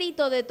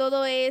mérito de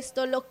todo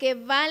esto, lo que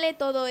vale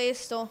todo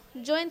esto,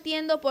 yo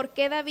entiendo por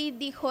qué David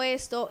dijo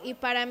esto: y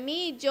para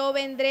mí yo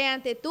vendré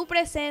ante tu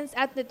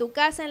presencia, ante tu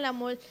casa en la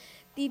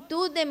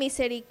multitud de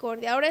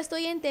misericordia. Ahora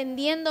estoy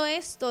entendiendo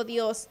esto,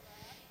 Dios.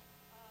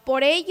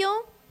 Por ello,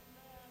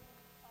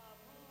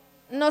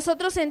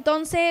 nosotros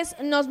entonces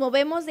nos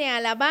movemos de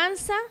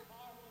alabanza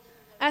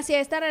hacia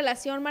esta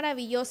relación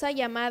maravillosa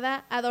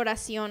llamada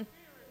adoración.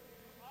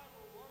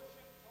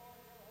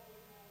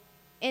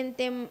 En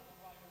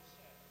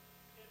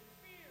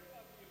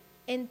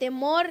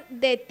temor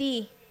de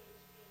ti.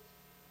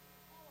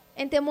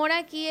 En temor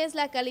aquí es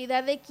la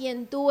calidad de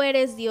quien tú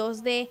eres,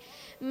 Dios, de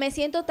me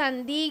siento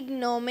tan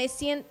digno, me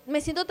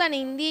siento tan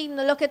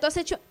indigno, lo que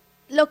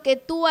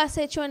tú has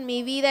hecho en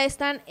mi vida es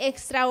tan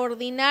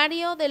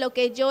extraordinario de lo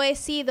que yo he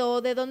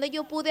sido, de donde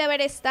yo pude haber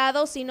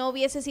estado si no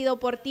hubiese sido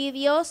por ti,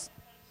 Dios.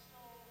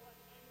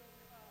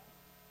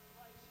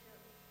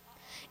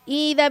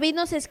 Y David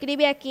nos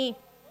escribe aquí: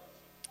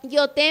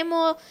 yo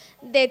temo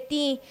de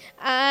ti,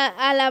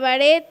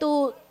 alabaré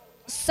tu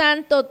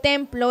santo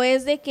templo.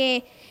 Es de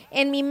que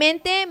en mi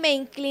mente me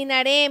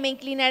inclinaré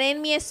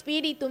en mi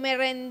espíritu, me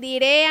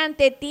rendiré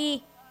ante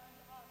ti.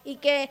 Y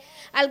que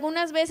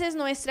algunas veces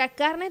nuestra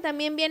carne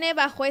también viene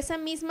bajo esa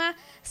misma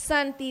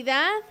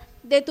santidad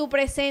de tu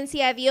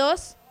presencia,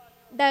 Dios.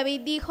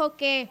 David dijo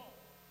que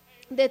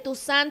de tu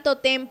santo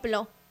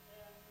templo,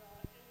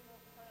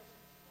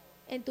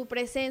 en tu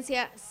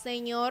presencia,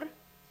 Señor,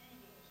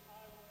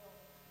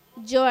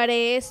 yo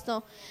haré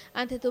esto.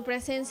 Ante tu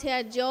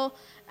presencia yo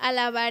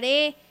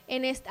alabaré,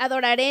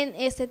 adoraré en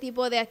este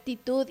tipo de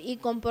actitud y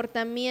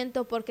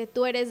comportamiento, porque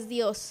tú eres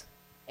Dios.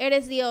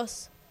 Eres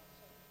Dios.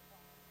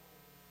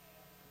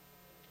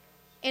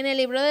 En el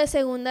libro de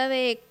Segunda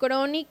de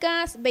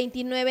Crónicas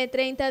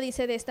 29:30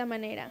 dice de esta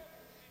manera: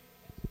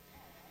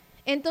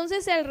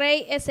 entonces el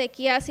rey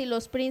Ezequías y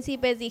los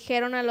príncipes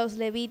dijeron a los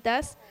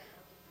levitas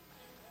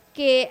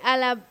que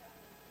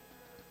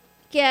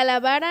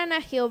alabaran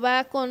a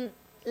Jehová con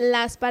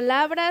las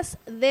palabras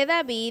de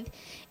David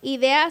y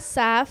de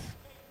Asaf,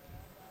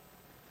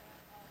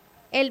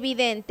 el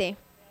vidente.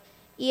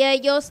 Y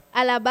ellos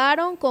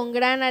alabaron con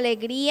gran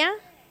alegría,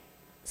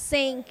 se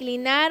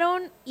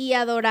inclinaron y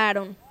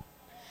adoraron.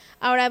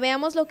 Ahora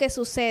veamos lo que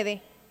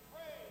sucede.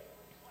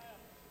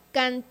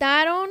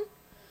 Cantaron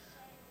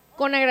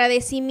con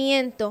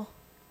agradecimiento,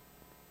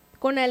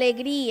 con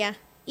alegría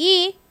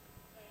y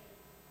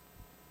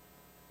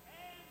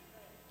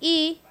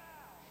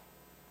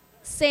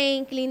se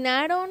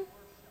inclinaron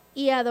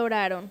y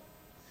adoraron.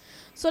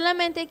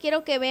 Solamente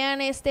quiero que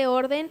vean este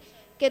orden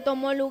que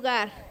tomó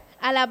lugar.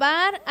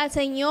 Alabar al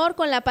Señor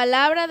con la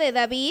palabra de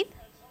David,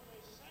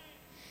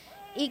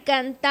 y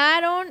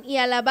cantaron y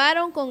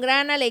alabaron con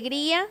gran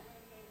alegría.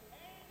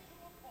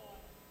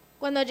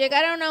 Cuando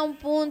llegaron a un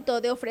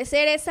punto de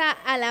ofrecer esa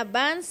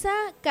alabanza,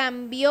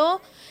 cambió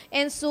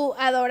en su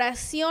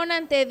adoración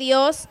ante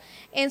Dios,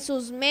 en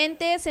sus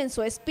mentes, en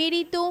su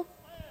espíritu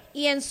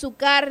y en su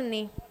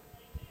carne.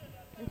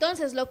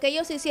 Entonces, lo que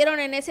ellos hicieron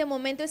en ese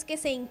momento es que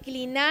se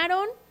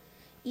inclinaron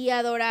y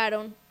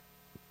adoraron.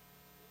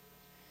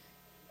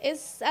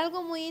 Es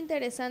algo muy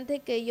interesante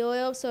que yo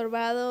he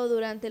observado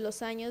durante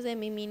los años de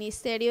mi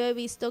ministerio. He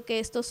visto que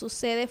esto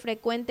sucede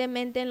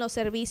frecuentemente en los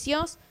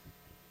servicios.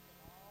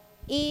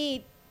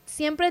 Y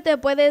siempre te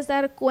puedes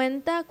dar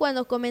cuenta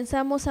cuando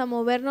comenzamos a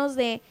movernos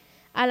de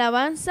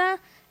alabanza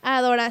a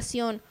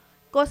adoración.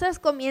 Cosas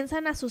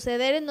comienzan a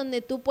suceder en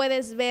donde tú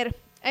puedes ver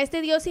a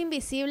este Dios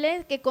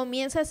invisible que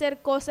comienza a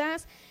hacer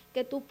cosas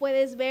que tú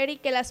puedes ver, y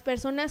que las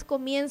personas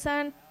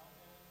comienzan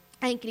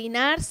a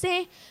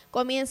inclinarse,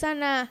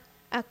 comienzan a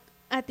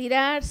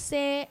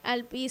tirarse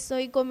al piso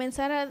y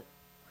comenzar a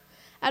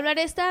hablar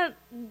esta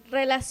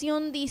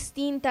relación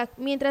distinta,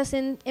 mientras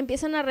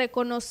empiezan a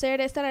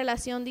reconocer esta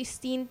relación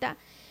distinta.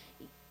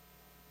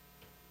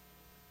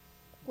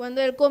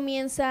 Cuando Él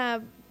comienza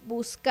a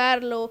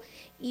buscarlo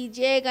y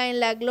llega en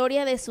la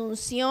gloria de su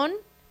unción,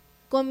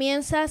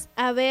 comienzas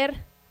a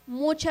ver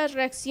muchas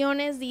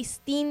reacciones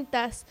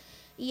distintas,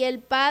 y el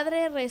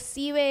Padre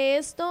recibe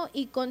esto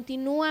y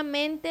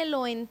continuamente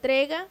lo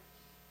entrega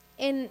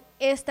en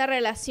esta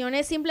relación.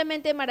 Es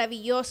simplemente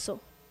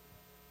maravilloso.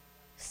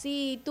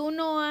 Si tú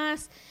no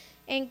has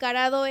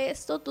encarado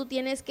esto, tú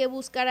tienes que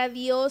buscar a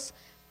Dios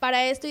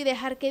para esto y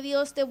dejar que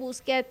Dios te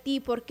busque a ti,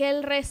 porque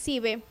Él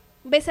recibe.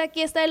 ¿Ves?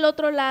 Aquí está el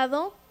otro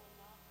lado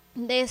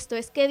de esto,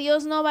 es que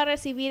Dios no va a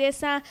recibir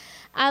esa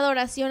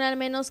adoración al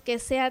menos que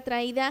sea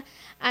traída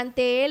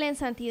ante Él en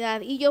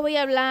santidad. Y yo voy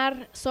a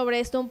hablar sobre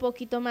esto un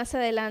poquito más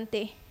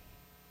adelante.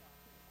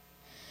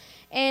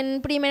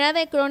 En Primera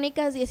de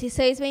Crónicas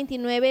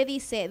 16:29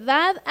 dice: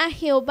 dad a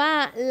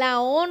Jehová la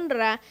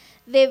honra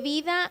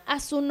debida a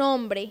su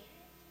nombre.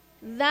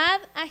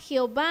 Dad a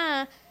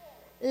Jehová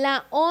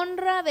la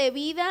honra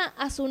debida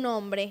a su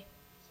nombre.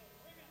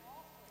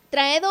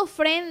 Traed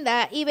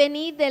ofrenda y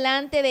venid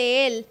delante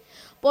de Él.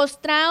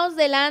 Postraos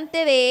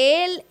delante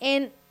de Él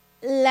en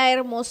la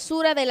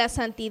hermosura de la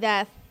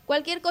santidad.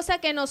 Cualquier cosa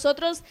que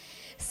nosotros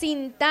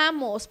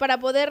sintamos para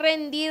poder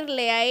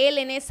rendirle a Él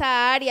en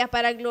esa área,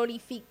 para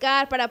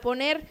glorificar, para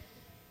poner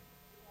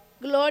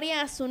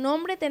gloria a su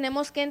nombre,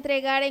 tenemos que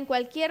entregar en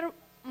cualquier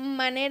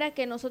manera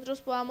que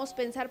nosotros podamos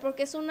pensar,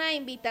 porque es una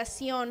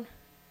invitación.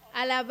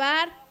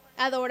 Alabar,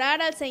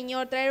 adorar al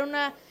Señor,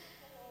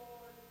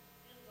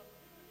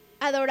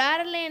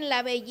 adorarle en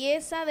la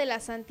belleza de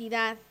la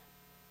santidad.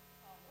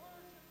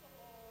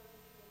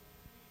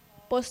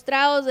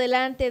 postrados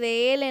delante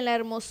de Él en la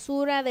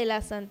hermosura de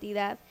la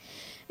santidad.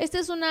 Esta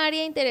es una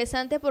área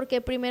interesante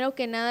porque primero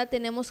que nada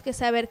tenemos que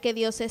saber que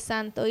Dios es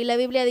santo y la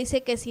Biblia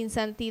dice que sin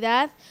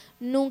santidad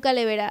nunca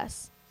le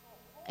verás.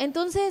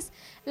 Entonces,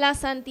 la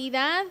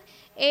santidad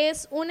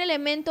es un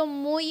elemento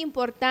muy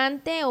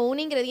importante o un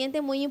ingrediente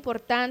muy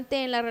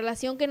importante en la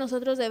relación que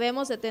nosotros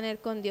debemos de tener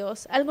con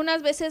Dios.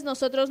 Algunas veces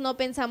nosotros no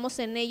pensamos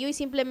en ello y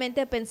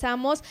simplemente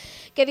pensamos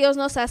que Dios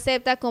nos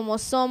acepta como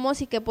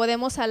somos y que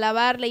podemos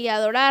alabarle y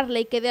adorarle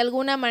y que de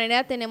alguna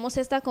manera tenemos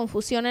esta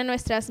confusión en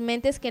nuestras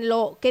mentes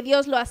que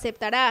Dios lo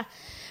aceptará.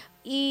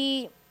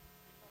 Y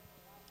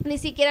ni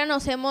siquiera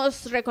nos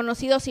hemos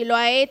reconocido si lo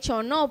ha hecho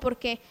o no,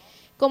 porque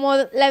como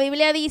la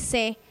Biblia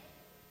dice,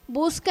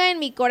 busca en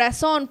mi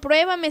corazón,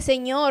 pruébame,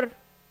 Señor.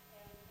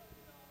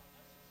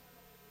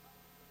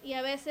 Y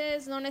a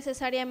veces no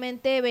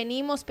necesariamente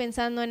venimos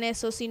pensando en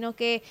eso, sino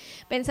que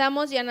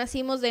pensamos, ya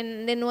nacimos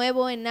de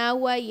nuevo en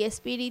agua y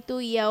espíritu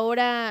y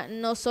ahora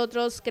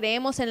nosotros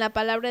creemos en la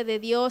palabra de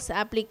Dios,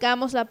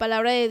 aplicamos la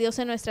palabra de Dios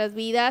en nuestras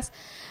vidas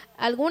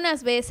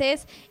algunas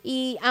veces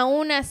y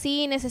aún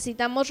así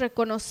necesitamos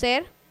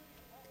reconocer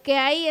que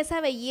hay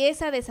esa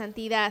belleza de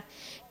santidad,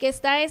 que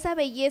está esa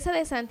belleza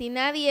de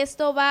santidad y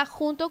esto va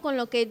junto con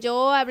lo que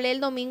yo hablé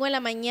el domingo en la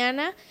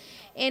mañana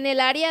en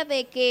el área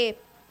de que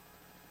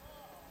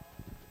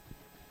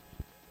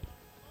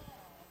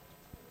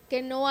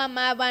no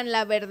amaban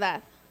la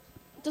verdad.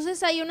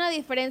 Entonces hay una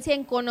diferencia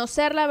en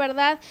conocer la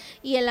verdad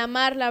y el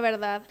amar la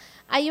verdad.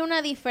 Hay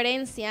una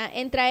diferencia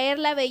en traer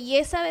la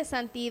belleza de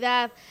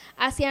santidad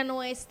hacia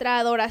nuestra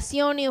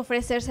adoración y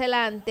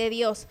ofrecérsela ante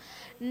Dios.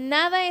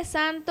 Nada es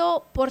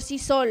santo por sí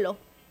solo,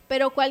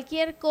 pero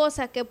cualquier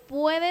cosa que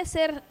puede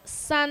ser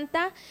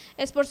santa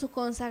es por su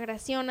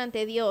consagración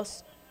ante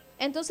Dios.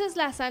 Entonces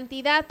la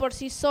santidad por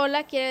sí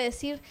sola quiere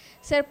decir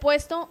ser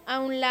puesto a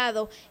un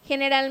lado.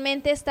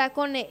 Generalmente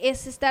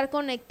es estar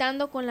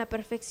conectando con la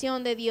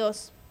perfección de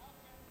Dios.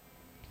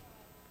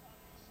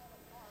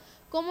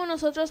 ¿Cómo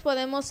nosotros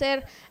podemos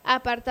ser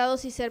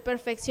apartados y ser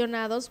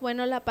perfeccionados?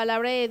 Bueno, la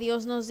palabra de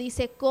Dios nos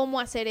dice cómo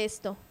hacer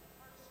esto.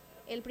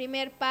 El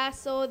primer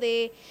paso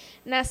de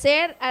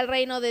nacer al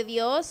reino de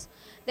Dios,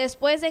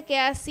 después de que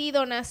has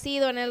sido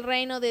nacido en el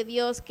reino de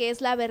Dios, que es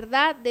la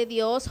verdad de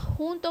Dios,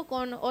 junto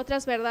con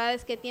otras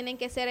verdades que tienen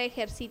que ser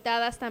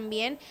ejercitadas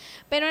también,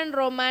 pero en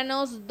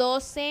Romanos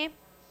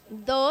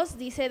 12:2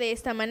 dice de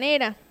esta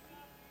manera: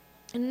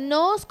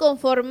 no os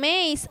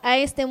conforméis a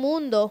este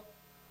mundo,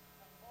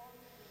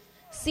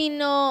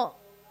 sino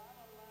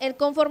el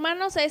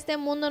conformarnos a este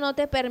mundo no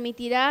te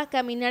permitirá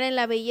caminar en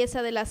la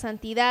belleza de la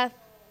santidad.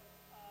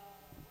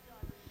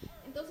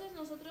 Entonces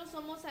nosotros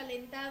somos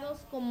alentados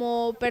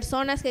como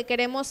personas que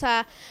queremos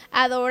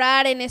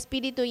adorar en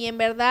espíritu y en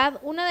verdad.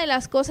 Una de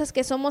las cosas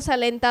que somos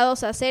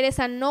alentados a hacer es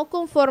a no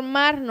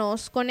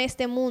conformarnos con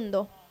este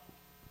mundo.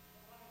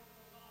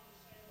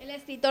 El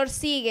escritor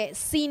sigue,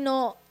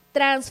 sino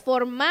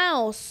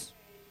transformaos.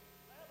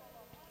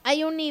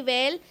 Hay un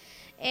nivel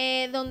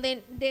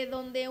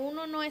donde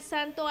uno no es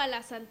santo a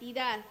la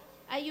santidad.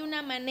 Hay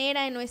una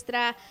manera en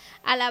nuestra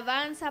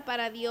alabanza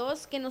para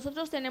Dios que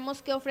nosotros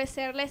tenemos que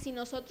ofrecerle si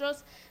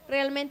nosotros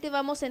realmente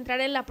vamos a entrar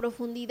en la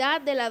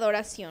profundidad de la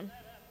adoración.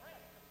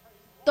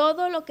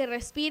 Todo lo que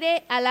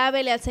respire,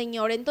 alábele al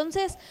Señor.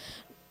 Entonces,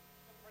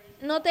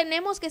 no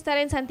tenemos que estar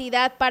en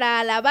santidad para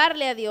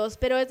alabarle a Dios,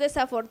 pero es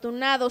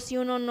desafortunado si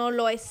uno no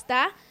lo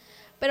está.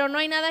 Pero no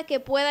hay nada que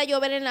pueda yo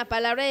ver en la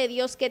palabra de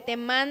Dios que te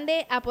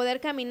mande a poder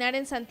caminar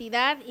en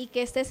santidad y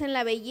que estés en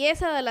la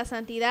belleza de la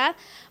santidad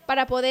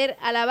para poder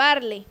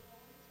alabarle.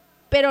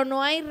 Pero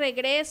no hay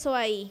regreso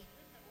ahí.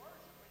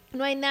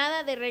 No hay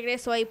nada de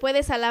regreso ahí.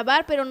 Puedes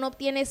alabar, pero no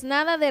obtienes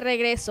nada de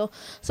regreso.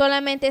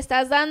 Solamente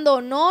estás dando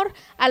honor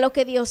a lo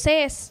que Dios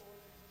es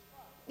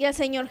y al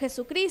Señor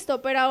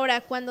Jesucristo. Pero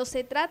ahora, cuando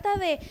se trata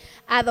de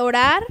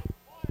adorar,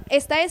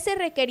 está ese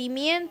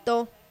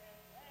requerimiento.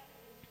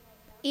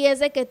 Y es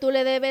de que tú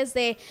le debes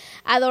de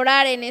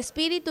adorar en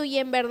espíritu y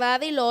en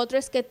verdad, y lo otro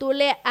es que tú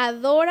le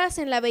adoras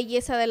en la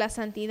belleza de la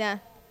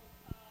santidad.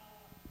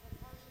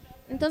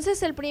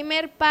 Entonces el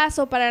primer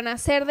paso para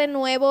nacer de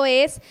nuevo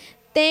es: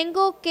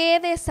 tengo que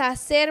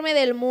deshacerme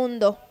del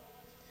mundo.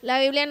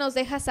 La Biblia nos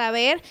deja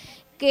saber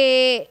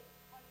que,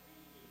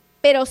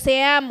 pero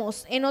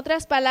seamos, en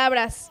otras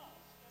palabras,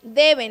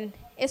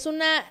 es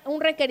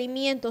un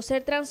requerimiento,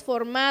 ser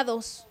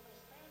transformados.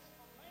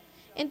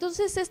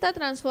 Entonces esta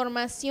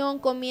transformación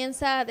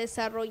comienza a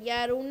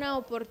desarrollar una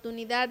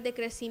oportunidad de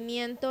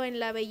crecimiento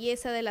en la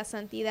belleza de la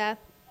santidad.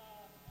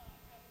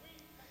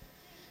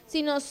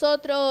 Si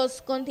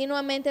nosotros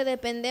continuamente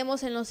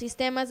dependemos en los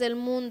sistemas del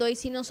mundo y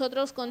si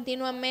nosotros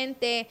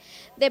continuamente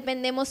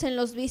dependemos en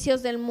los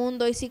vicios del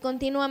mundo y si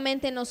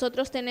continuamente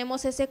nosotros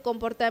tenemos ese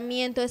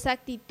comportamiento, esa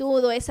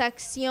actitud o esa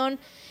acción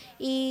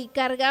y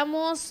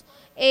cargamos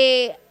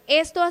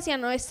esto hacia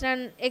nuestra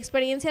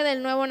experiencia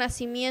del nuevo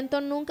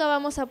nacimiento, nunca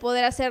vamos a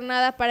poder hacer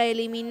nada para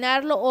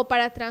eliminarlo o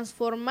para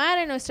transformar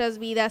en nuestras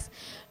vidas.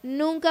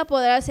 Nunca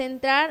podrás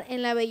entrar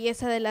en la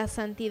belleza de la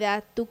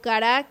santidad. Tu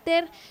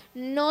carácter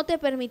no te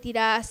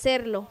permitirá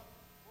hacerlo.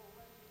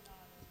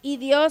 y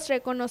Dios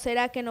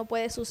reconocerá que no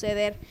puede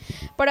suceder.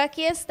 Pero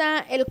aquí está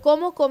el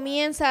cómo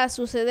comienza a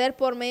suceder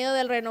por medio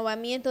del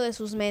renovamiento de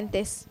sus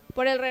mentes.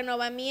 Por el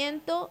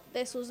renovamiento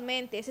de sus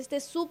mentes. Este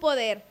es su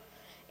poder.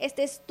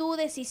 Esta es tu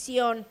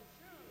decisión.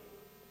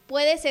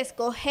 Puedes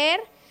escoger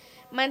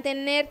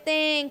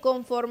mantenerte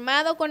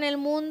inconformado con el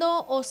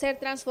mundo o ser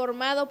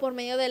transformado por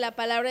medio de la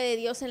palabra de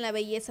Dios en la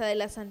belleza de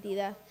la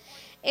santidad.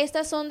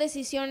 Estas son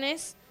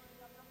decisiones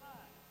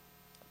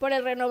por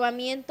el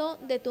renovamiento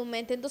de tu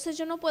mente. Entonces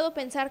yo no puedo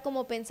pensar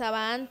como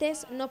pensaba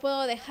antes, no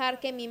puedo dejar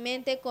que mi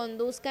mente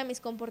conduzca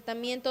mis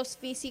comportamientos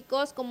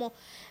físicos como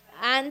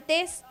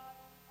antes,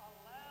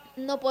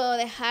 no puedo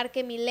dejar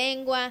que mi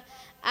lengua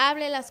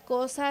hable las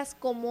cosas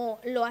como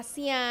lo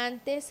hacía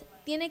antes.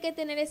 Tiene que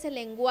tener ese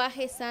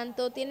lenguaje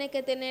santo, tiene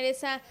que tener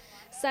esa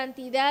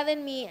santidad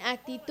en mi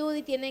actitud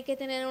y tiene que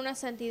tener una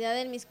santidad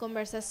en mis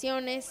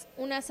conversaciones,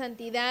 una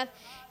santidad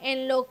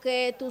en lo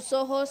que tus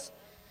ojos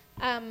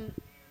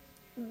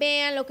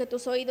vean, lo que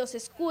tus oídos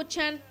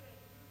escuchan.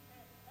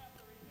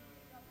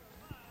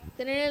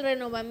 Tener el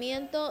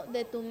renovamiento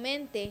de tu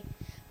mente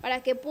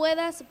para que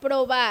puedas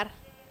probar.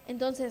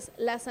 Entonces,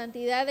 la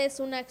santidad es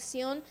una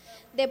acción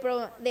de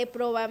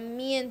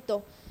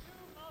probamiento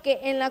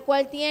en la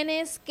cual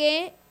tienes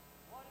que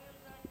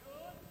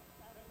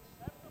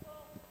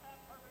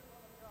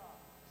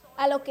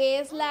a lo que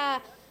es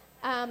la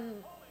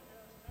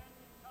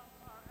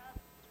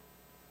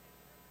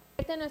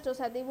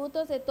nuestros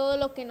atributos de todo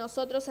lo que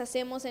nosotros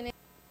hacemos en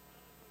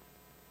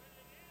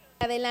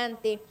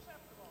adelante.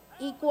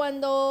 Y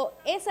cuando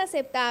es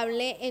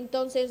aceptable,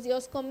 entonces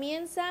Dios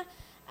comienza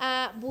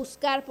a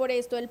buscar por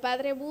esto. El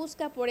Padre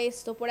busca por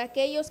esto, por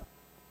aquellos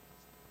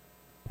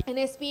en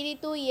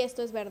espíritu, y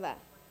esto es verdad.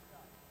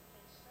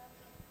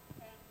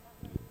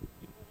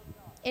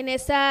 En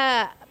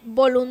esa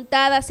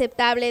voluntad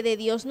aceptable de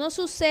Dios. No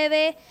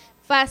sucede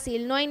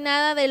fácil, no hay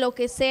nada de lo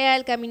que sea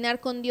el caminar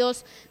con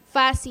Dios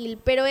fácil,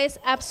 pero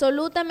es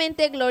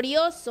absolutamente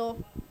glorioso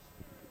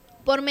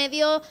por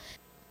medio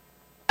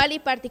y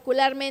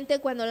particularmente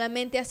cuando la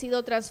mente ha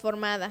sido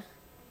transformada.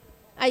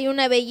 Hay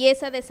una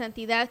belleza de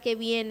santidad que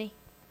viene,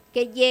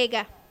 que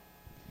llega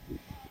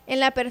en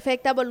la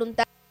perfecta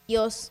voluntad de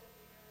Dios.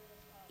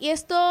 Y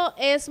esto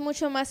es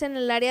mucho más en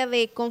el área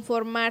de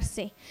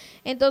conformarse.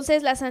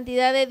 Entonces, la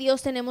santidad de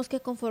Dios tenemos que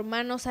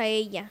conformarnos a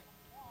ella.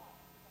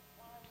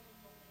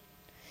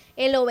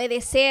 El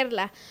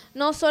obedecerla.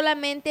 No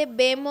solamente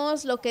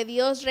vemos lo que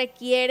Dios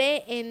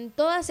requiere en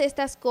todas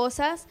estas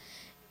cosas.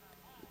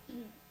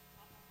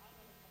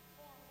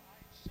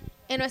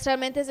 En nuestras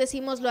mentes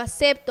decimos, lo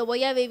acepto,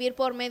 voy a vivir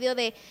por medio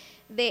de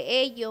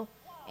ello.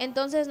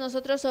 Entonces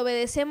nosotros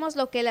obedecemos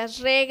lo que las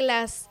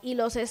reglas y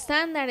los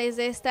estándares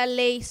de esta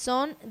ley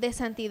son de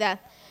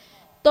santidad.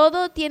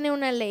 Todo tiene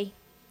una ley.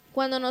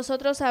 Cuando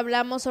nosotros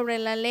hablamos sobre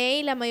la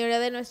ley, la mayoría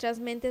de nuestras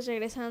mentes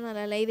regresan a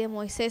la ley de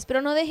Moisés.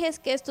 Pero no dejes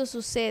que esto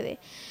sucede.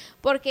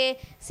 Porque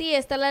sí,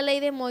 está la ley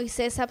de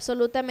Moisés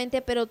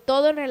absolutamente, pero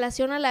todo en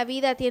relación a la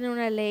vida tiene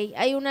una ley.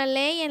 Hay una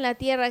ley en la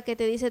tierra que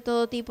te dice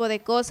todo tipo de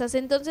cosas.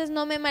 Entonces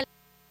no me mal.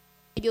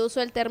 Yo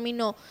uso el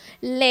término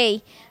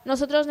ley.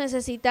 Nosotros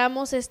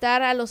necesitamos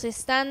estar a los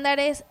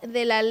estándares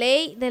de la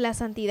ley de la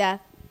santidad.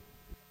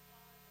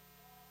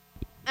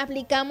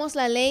 Aplicamos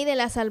la ley de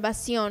la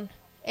salvación,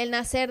 el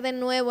nacer de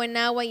nuevo en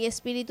agua y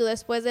espíritu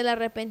después del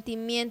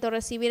arrepentimiento,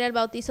 recibir el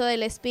bautizo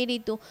del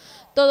espíritu.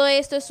 Todo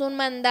esto es un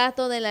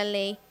mandato de la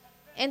ley.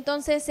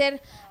 Entonces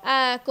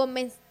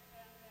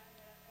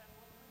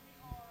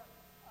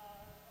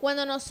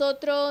cuando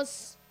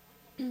nosotros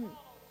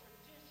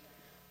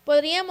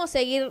podríamos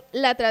seguir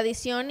la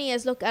tradición y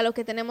es de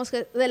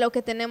lo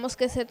que tenemos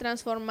que ser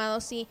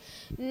transformados. Y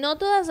no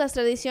todas las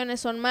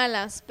tradiciones son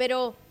malas,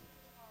 pero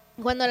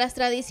cuando las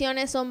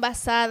tradiciones son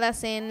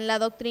basadas en la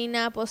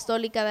doctrina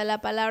apostólica de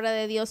la palabra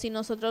de Dios y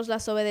nosotros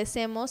las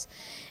obedecemos,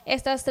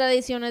 estas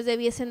tradiciones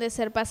debiesen de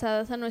ser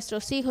pasadas a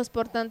nuestros hijos.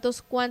 Por tanto,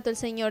 cuanto el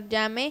Señor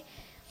llame,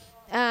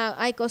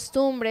 hay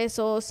costumbres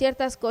o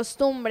ciertas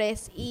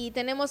costumbres y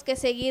tenemos que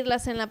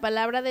seguirlas en la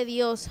palabra de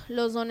Dios.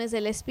 Los dones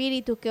del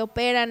Espíritu que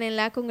operan en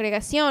la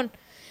congregación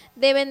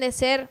deben de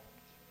ser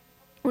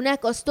una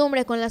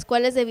costumbre con las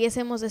cuales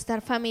debiésemos de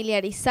estar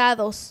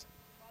familiarizados.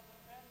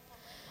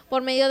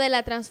 Por medio de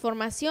la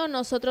transformación,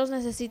 nosotros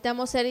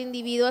necesitamos ser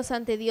individuos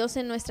ante Dios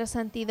en nuestra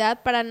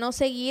santidad para no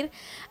seguir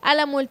a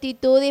la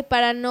multitud y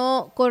para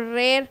no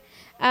correr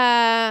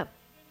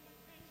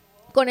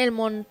con el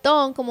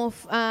montón, como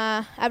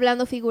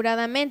hablando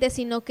figuradamente,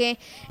 sino que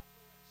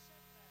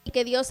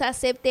Dios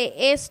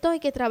acepte esto y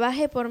que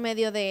trabaje por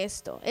medio de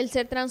esto. El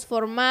ser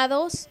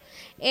transformados,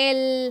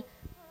 el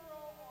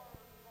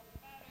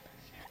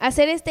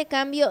hacer este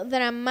cambio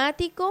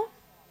dramático,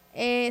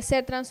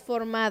 ser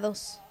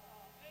transformados.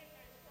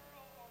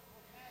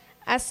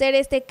 hacer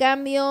este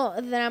cambio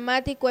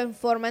dramático en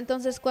forma.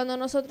 Entonces, cuando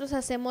nosotros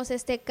hacemos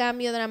este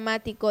cambio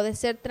dramático de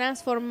ser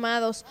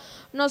transformados,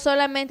 no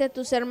solamente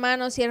tus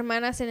hermanos y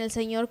hermanas en el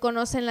Señor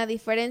conocen la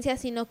diferencia,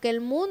 sino que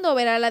el mundo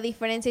verá la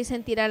diferencia y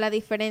sentirá la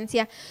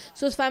diferencia.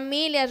 Sus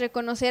familias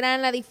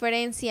reconocerán la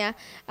diferencia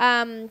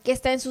que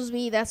está en sus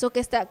vidas o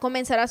que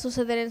comenzará a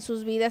suceder en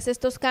sus vidas.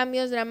 Estos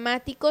cambios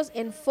dramáticos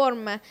en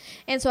forma,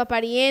 en su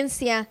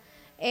apariencia.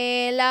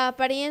 La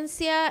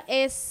apariencia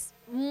es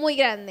muy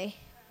grande.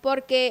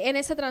 Porque en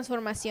esa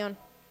transformación,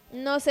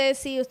 no sé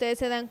si ustedes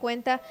se dan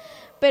cuenta,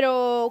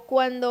 pero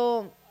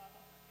cuando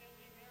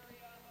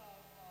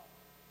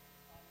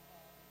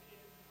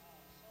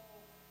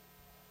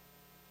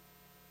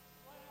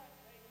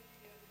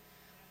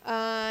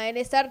en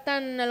estar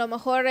tan a lo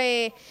mejor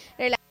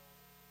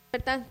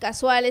tan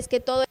casuales, que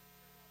todo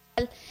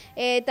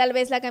tal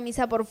vez la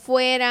camisa por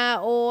fuera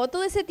o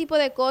todo ese tipo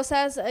de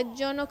cosas,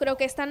 yo no creo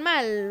que es tan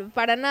mal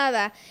para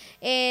nada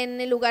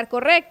en el lugar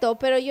correcto,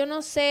 pero yo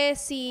no sé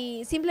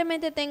si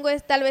simplemente tengo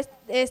tal vez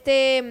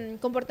este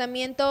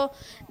comportamiento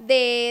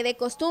de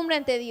costumbre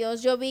ante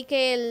Dios. Yo vi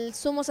que el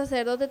sumo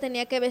sacerdote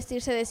tenía que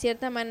vestirse de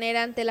cierta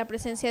manera ante la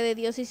presencia de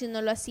Dios y si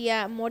no lo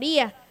hacía,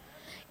 moría.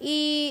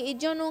 Y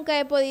yo nunca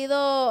he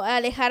podido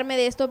alejarme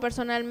de esto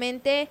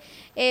personalmente.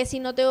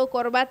 Si no tengo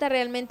corbata,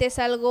 realmente es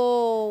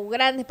algo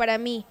grande para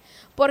mí,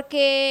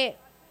 porque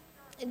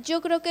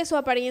yo creo que su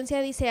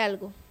apariencia dice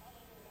algo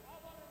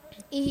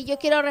y yo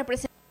quiero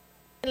representar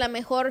de la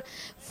mejor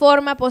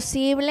forma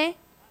posible.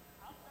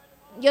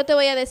 Yo te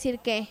voy a decir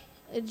que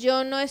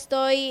yo no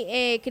estoy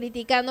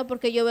criticando,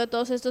 porque yo veo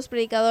todos estos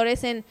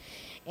predicadores en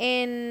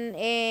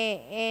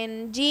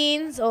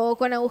jeans o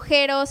con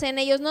agujeros en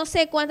ellos. No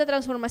sé cuánta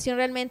transformación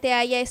realmente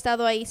haya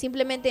estado ahí,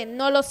 simplemente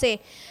no lo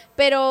sé,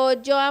 pero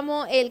yo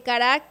amo el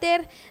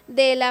carácter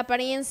de la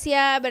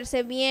apariencia,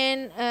 verse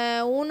bien.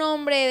 Un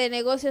hombre de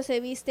negocios se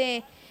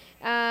viste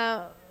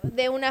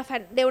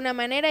de una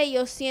manera y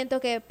yo siento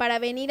que para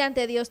venir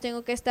ante Dios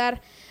tengo que estar,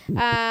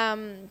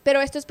 pero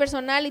esto es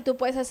personal y tú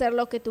puedes hacer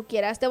lo que tú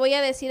quieras. Te voy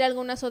a decir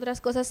algunas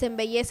otras cosas en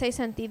belleza y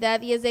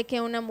santidad, y es de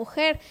que una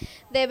mujer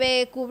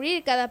debe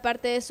cubrir cada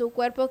parte de su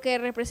cuerpo que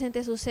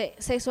represente su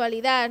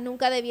sexualidad.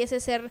 Nunca debiese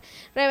ser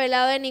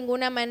revelado de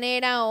ninguna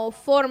manera o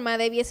forma,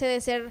 debiese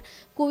de ser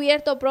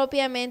cubierto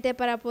propiamente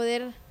para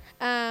poder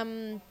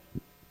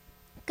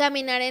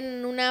caminar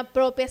en una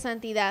propia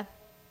santidad.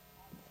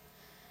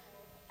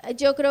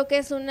 Yo creo que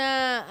es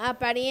una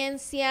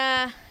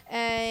apariencia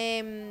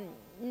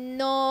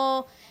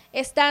no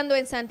estando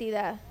en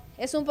santidad.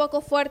 Es un poco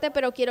fuerte,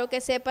 pero quiero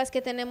que sepas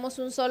que tenemos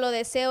un solo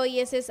deseo,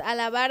 y ese es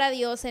alabar a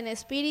Dios en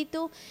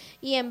espíritu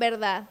y en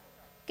verdad.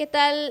 ¿Qué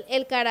tal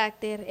el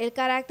carácter? El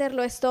carácter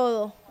lo es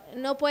todo.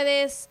 No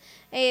puedes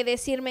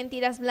decir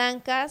mentiras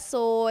blancas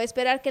o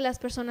esperar que las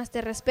personas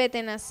te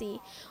respeten así,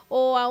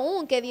 o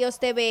aún que Dios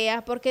te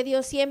vea, porque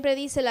Dios siempre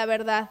dice la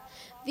verdad.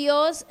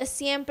 Dios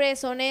siempre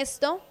es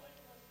honesto.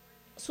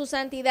 Su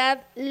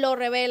santidad lo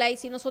revela, y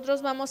si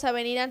nosotros vamos a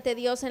venir ante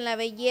Dios en la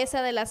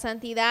belleza de la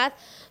santidad,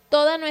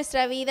 toda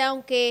nuestra vida,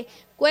 aunque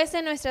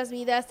cueste nuestras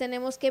vidas,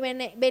 tenemos que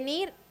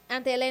venir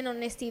ante Él en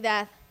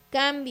honestidad.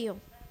 Cambio.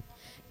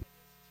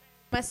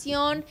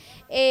 Transformación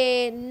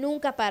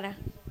nunca para.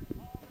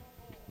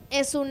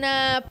 Es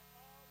una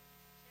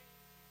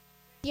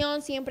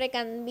siempre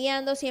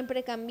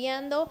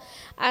cambiando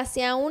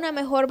hacia una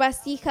mejor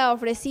vasija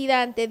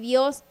ofrecida ante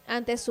Dios,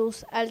 ante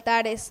sus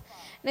altares.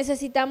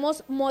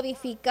 Necesitamos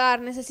modificar,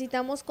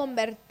 necesitamos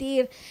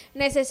convertir,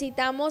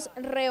 necesitamos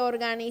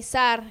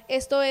reorganizar.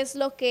 Esto es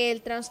lo que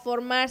el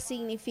transformar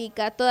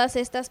significa. Todas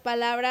estas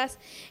palabras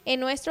en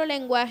nuestro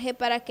lenguaje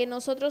para que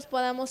nosotros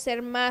podamos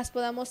ser más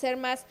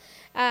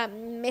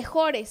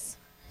mejores.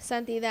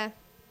 Santidad.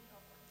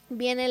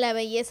 Viene la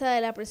belleza de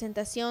la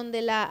presentación,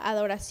 de la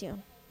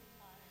adoración.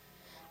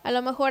 A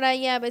lo mejor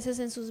hay a veces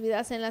en sus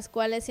vidas en las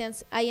cuales se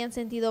hayan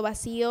sentido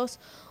vacíos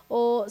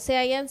o se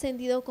hayan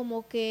sentido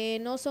como que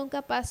no son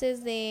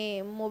capaces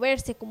de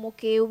moverse, como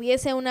que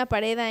hubiese una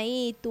pared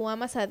ahí y tú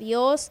amas a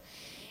Dios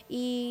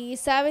y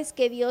sabes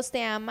que Dios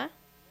te ama,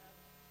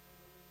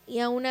 y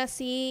aún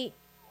así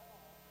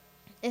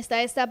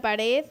está esta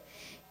pared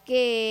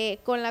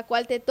con la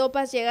cual te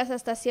topas, llegas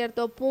hasta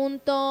cierto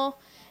punto,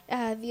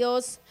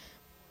 Dios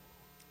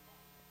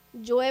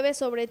llueve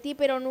sobre ti,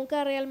 pero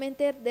nunca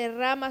realmente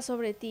derrama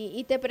sobre ti,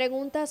 y te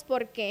preguntas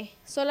por qué.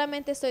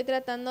 Solamente estoy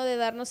tratando de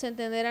darnos a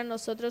entender a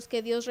nosotros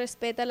que Dios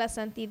respeta la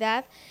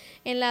santidad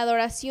en la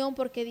adoración,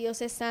 porque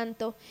Dios es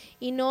santo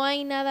y no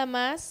hay nada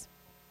más.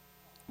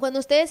 Cuando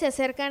ustedes se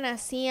acercan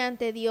así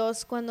ante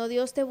Dios, cuando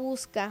Dios te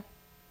busca,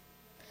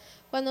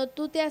 cuando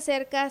tú te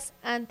acercas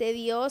ante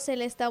Dios,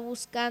 Él está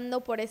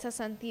buscando por esa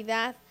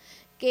santidad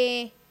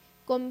que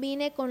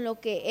combine con lo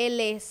que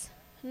Él es.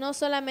 No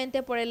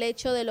solamente por el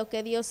hecho de lo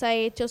que Dios ha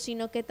hecho,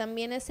 sino que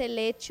también es el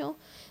hecho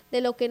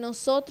de lo que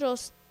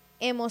nosotros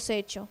hemos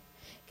hecho.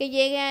 Que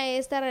llegue a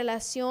esta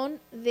relación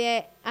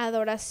de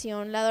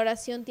adoración. La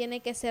adoración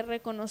tiene que ser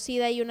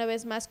reconocida, y una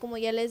vez más, como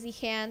ya les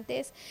dije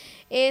antes,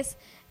 es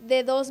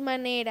de dos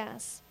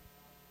maneras.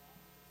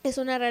 Es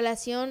una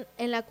relación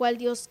en la cual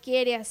Dios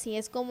quiere así,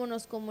 es como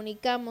nos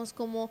comunicamos,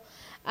 como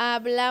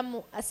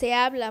hablamos, se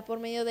habla por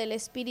medio del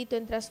Espíritu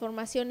en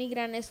transformación y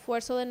gran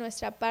esfuerzo de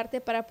nuestra parte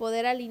para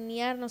poder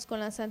alinearnos con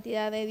la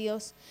santidad de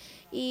Dios.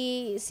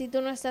 Y si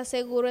tú no estás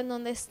seguro en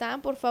dónde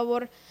están, por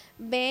favor,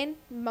 ven,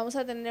 vamos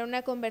a tener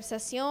una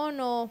conversación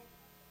o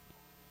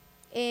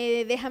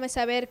déjame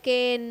saber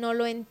que no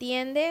lo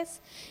entiendes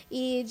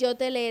y yo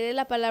te leeré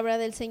la palabra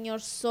del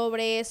Señor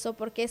sobre eso,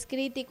 porque es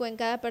crítico en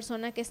cada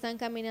persona que están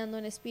caminando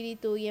en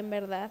espíritu y en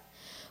verdad.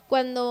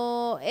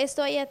 Cuando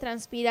esto haya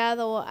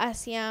transpirado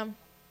hacia...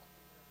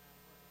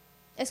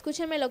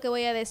 Escúcheme lo que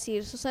voy a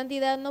decir. Su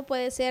santidad no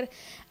puede ser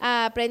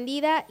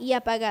aprendida y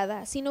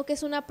apagada, sino que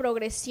es una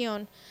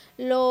progresión.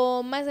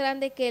 Lo más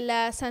grande que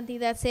la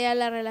santidad sea,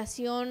 la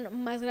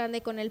relación más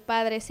grande con el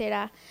Padre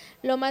será.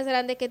 Lo más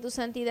grande que tu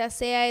santidad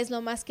sea es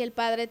lo más que el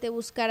Padre te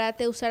buscará,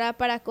 te usará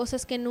para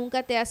cosas que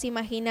nunca te has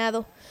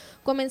imaginado.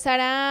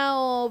 Comenzará a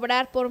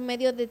obrar por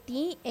medio de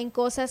ti en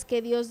cosas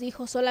que Dios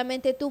dijo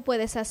solamente tú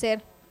puedes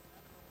hacer.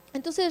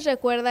 Entonces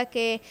recuerda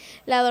que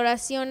la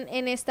adoración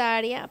en esta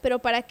área, pero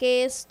para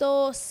que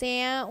esto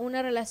sea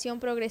una relación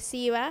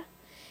progresiva,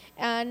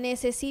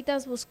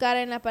 necesitas buscar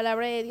en la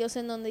palabra de Dios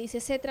en donde dice,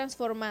 sé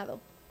transformado.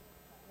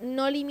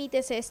 No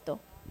limites esto.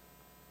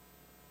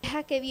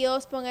 Deja que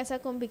Dios ponga esa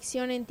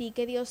convicción en ti,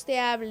 que Dios te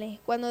hable.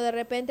 Cuando de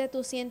repente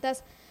tú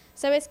sientas,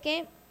 ¿sabes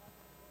qué?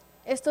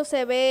 Esto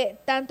se ve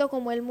tanto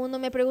como el mundo.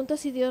 Me pregunto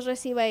si Dios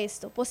reciba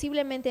esto.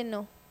 Posiblemente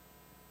no.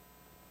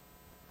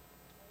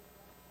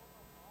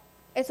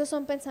 Estos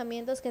son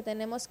pensamientos que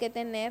tenemos que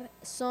tener,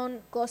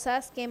 son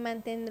cosas que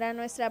mantendrán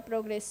nuestra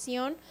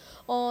progresión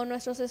o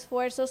nuestros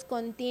esfuerzos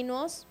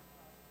continuos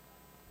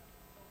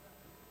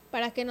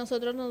para que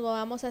nosotros nos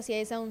movamos hacia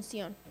esa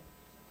unción.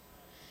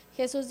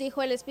 Jesús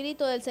dijo, el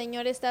Espíritu del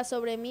Señor está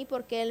sobre mí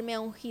porque Él me ha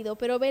ungido,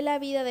 pero ve la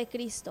vida de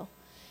Cristo.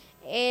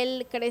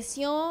 Él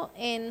creció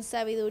en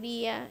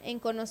sabiduría, en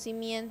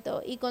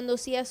conocimiento y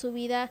conducía su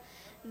vida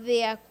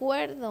de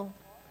acuerdo.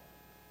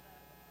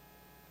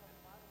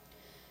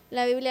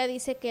 La Biblia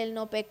dice que Él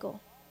no pecó.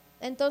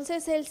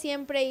 Entonces Él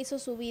siempre hizo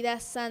su vida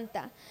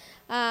santa,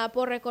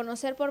 por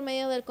reconocer por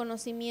medio del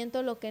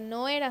conocimiento lo que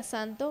no era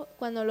santo.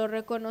 Cuando lo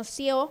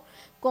reconoció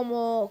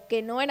como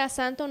que no era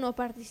santo, no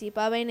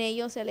participaba en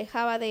ello, se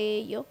alejaba de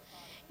ello.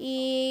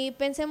 Y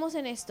pensemos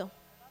en esto.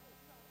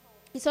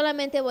 Y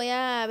solamente voy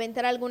a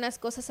aventar algunas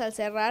cosas al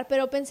cerrar,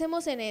 pero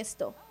pensemos en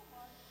esto.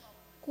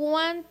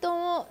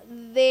 ¿Cuánto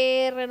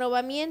de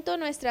renovamiento en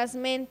nuestras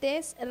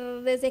mentes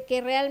desde que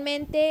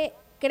realmente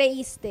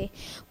creíste?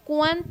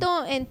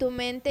 ¿Cuánto en tu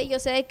mente? Yo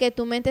sé que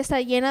tu mente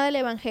está llena del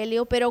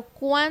Evangelio, pero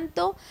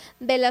 ¿cuánto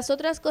de las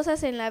otras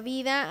cosas en la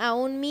vida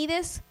aún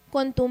mides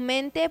con tu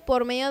mente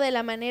por medio de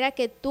la manera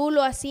que tú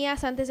lo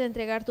hacías antes de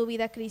entregar tu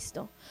vida a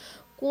Cristo?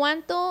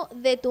 ¿Cuánto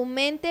de tu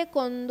mente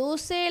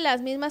conduce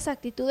las mismas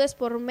actitudes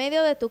por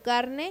medio de tu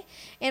carne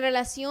en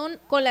relación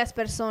con las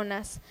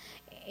personas?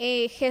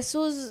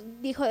 Jesús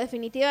dijo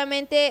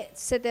definitivamente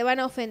se te va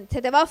a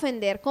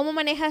ofender. ¿Cómo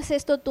manejas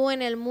esto tú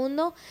en el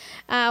mundo?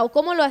 ¿O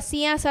cómo lo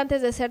hacías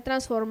antes de ser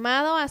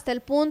transformado hasta el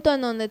punto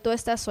en donde tú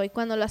estás hoy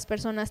cuando las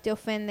personas te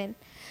ofenden?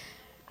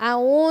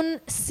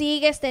 ¿Aún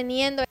sigues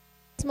teniendo el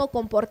mismo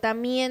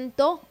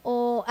comportamiento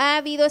o ha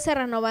habido ese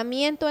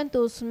renovamiento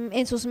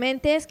en sus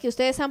mentes que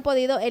ustedes han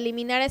podido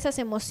eliminar esas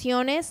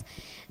emociones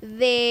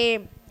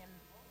de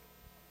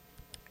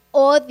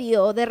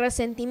odio, de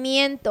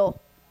resentimiento,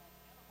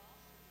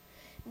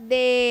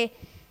 de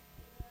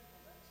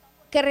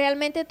que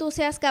realmente tú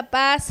seas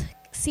capaz,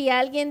 si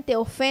alguien te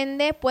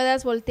ofende,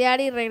 puedas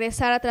voltear y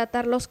regresar a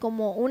tratarlos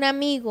como un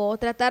amigo o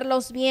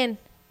tratarlos bien?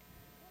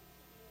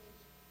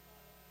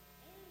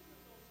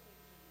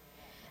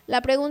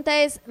 La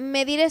pregunta es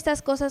medir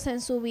estas cosas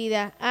en su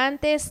vida.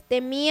 Antes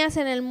temías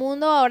en el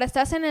mundo, ahora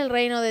estás en el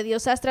reino de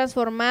Dios. ¿Has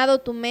transformado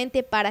tu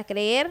mente para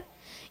creer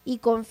y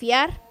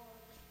confiar?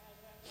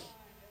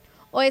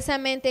 ¿O esa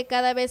mente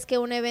cada vez que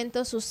un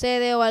evento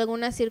sucede o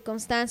alguna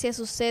circunstancia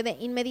sucede,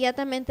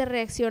 inmediatamente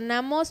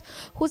reaccionamos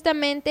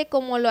justamente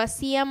como lo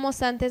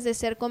hacíamos antes de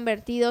ser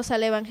convertidos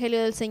al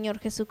Evangelio del Señor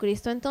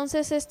Jesucristo?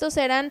 Entonces estos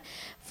serán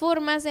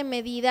formas de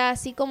medida,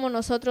 así como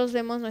nosotros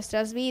vemos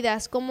nuestras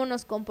vidas, cómo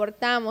nos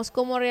comportamos,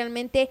 cómo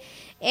realmente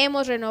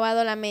hemos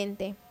renovado la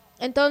mente.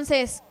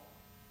 Entonces,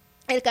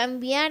 el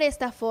cambiar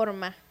esta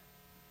forma,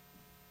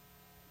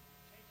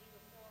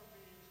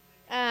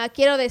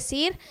 quiero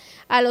decir,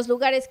 a los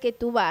lugares que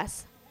tú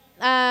vas,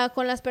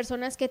 con las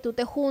personas que tú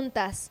te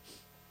juntas.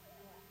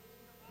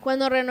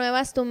 Cuando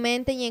renuevas tu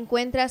mente y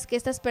encuentras que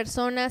estas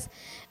personas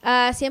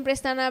siempre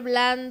están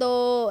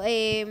hablando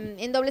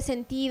en doble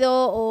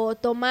sentido o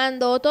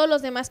tomando todos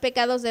los demás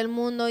pecados del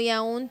mundo y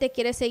aún te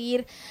quieres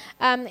seguir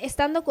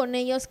estando con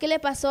ellos, ¿qué le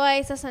pasó a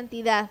esa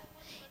santidad?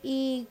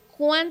 Y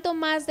cuánto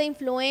más de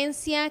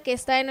influencia que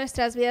está en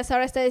nuestras vidas.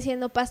 Ahora está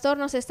diciendo, pastor,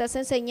 nos estás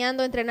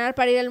enseñando a entrenar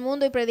para ir al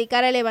mundo y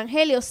predicar el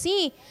Evangelio.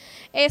 Sí,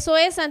 eso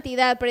es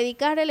santidad,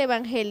 predicar el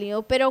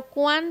Evangelio, pero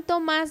cuánto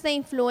más de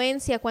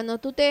influencia cuando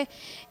tú te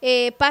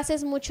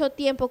pases mucho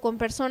tiempo con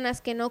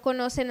personas que no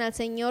conocen al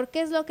Señor.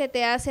 ¿Qué es lo que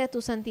te hace a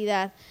tu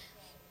santidad?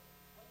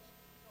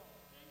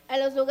 a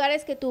los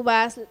lugares que tú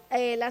vas,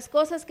 las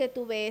cosas que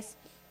tú ves,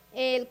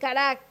 el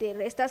carácter,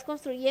 estás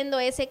construyendo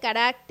ese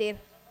carácter.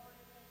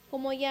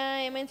 Como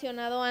ya he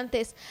mencionado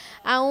antes,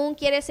 aún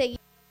quieres seguir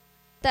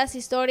estas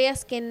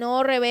historias que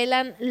no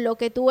revelan lo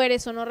que tú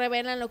eres o no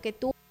revelan lo que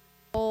tú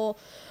o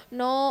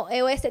no,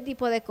 o este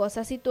tipo de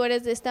cosas. Si tú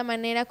eres de esta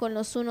manera con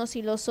los unos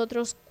y los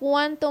otros,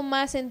 ¿cuánto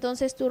más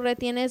entonces tú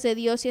retienes de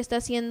Dios y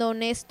estás siendo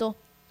honesto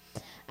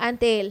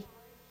ante Él?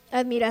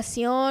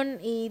 Admiración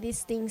y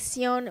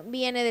distinción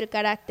viene del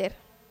carácter.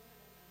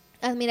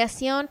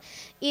 Admiración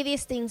y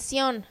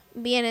distinción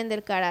vienen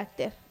del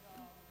carácter.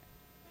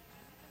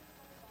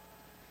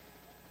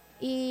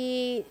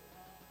 Y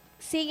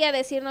sigue a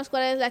decirnos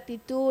cuál es la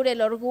actitud,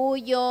 el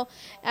orgullo,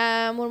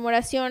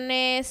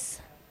 murmuraciones,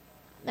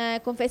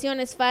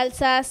 confesiones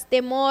falsas,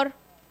 temor.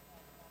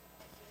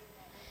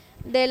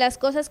 De las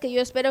cosas que yo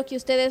espero que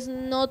ustedes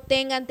no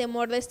tengan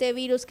temor de este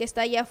virus que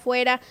está allá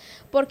afuera,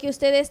 porque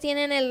ustedes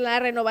tienen la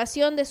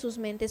renovación de sus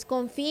mentes,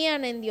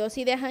 confían en Dios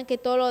y dejan que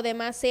todo lo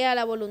demás sea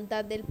la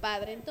voluntad del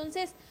Padre.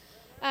 Entonces,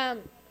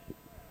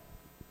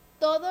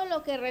 todo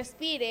lo que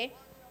respire,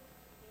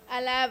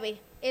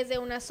 alabe, es de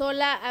una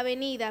sola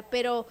avenida,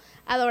 pero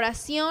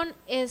adoración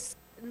es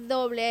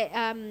doble,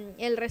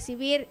 el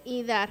recibir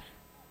y dar.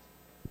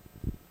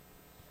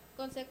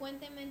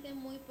 Consecuentemente,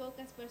 muy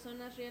pocas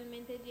personas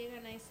realmente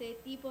llegan a ese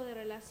tipo de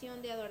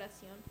relación de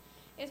adoración.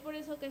 Es por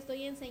eso que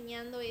estoy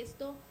enseñando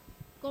esto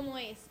como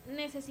es.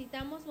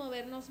 Necesitamos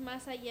movernos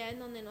más allá en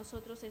donde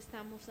nosotros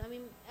estamos. A mí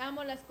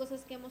amo las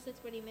cosas que hemos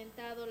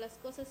experimentado, las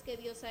cosas que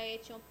Dios ha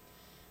hecho.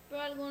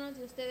 Pero algunos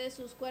de ustedes,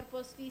 sus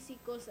cuerpos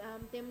físicos,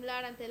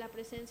 temblar ante la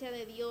presencia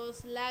de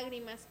Dios,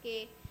 lágrimas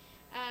que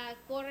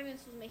corren en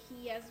sus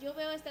mejillas. Yo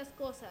veo estas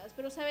cosas,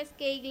 pero ¿sabes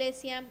qué,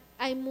 iglesia?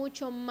 Hay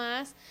mucho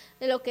más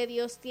de lo que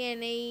Dios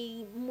tiene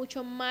y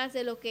mucho más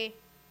de lo que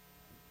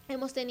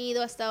hemos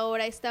tenido hasta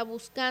ahora. Está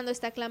buscando,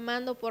 está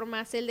clamando por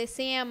más, Él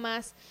desea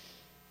más.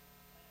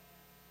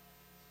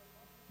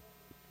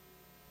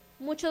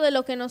 Mucho de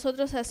lo que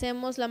nosotros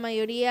hacemos, la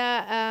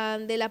mayoría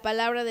de la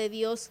palabra de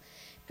Dios,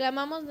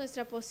 clamamos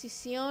nuestra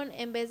posición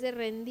en vez de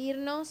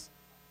rendirnos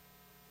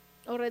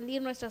o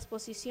rendir nuestras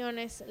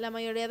posiciones. La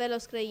mayoría de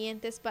los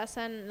creyentes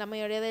pasan la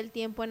mayoría del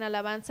tiempo en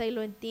alabanza y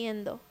lo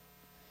entiendo.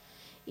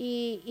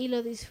 Y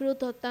lo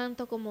disfruto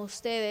tanto como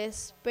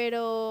ustedes,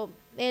 pero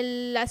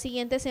la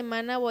siguiente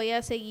semana voy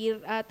a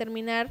seguir a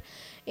terminar.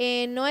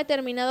 No he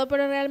terminado,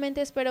 pero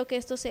realmente espero que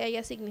esto se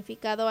haya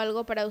significado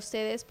algo para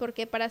ustedes,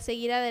 porque para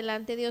seguir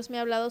adelante Dios me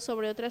ha hablado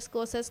sobre otras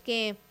cosas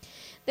que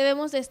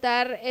debemos de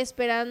estar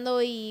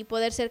esperando y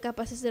poder ser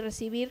capaces de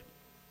recibir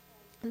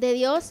de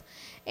Dios.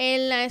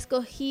 Él ha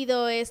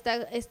escogido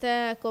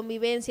esta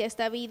convivencia,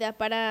 esta vida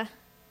para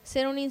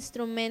ser un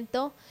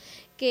instrumento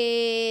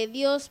que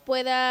Dios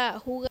pueda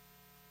jugar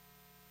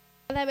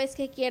cada vez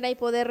que quiera y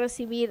poder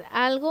recibir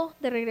algo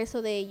de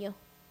regreso de ello.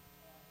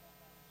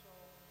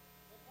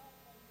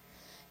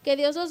 Que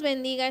Dios los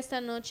bendiga esta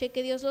noche,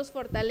 que Dios los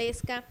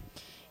fortalezca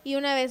y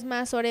una vez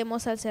más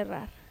oremos al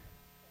cerrar.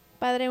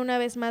 Padre, una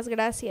vez más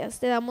gracias,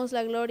 te damos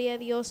la gloria a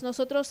Dios.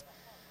 Nosotros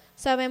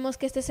sabemos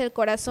que este es el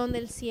corazón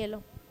del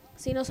cielo.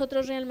 Si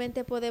nosotros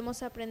realmente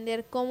podemos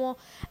aprender cómo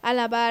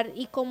alabar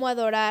y cómo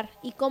adorar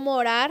y cómo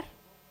orar,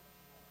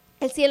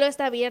 el cielo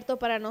está abierto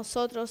para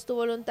nosotros. Tu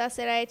voluntad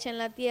será hecha en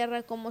la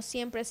tierra como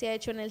siempre se ha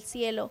hecho en el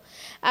cielo.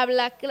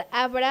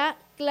 Habrá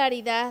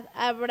claridad,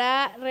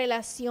 habrá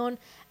relación,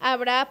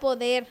 habrá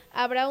poder,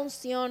 habrá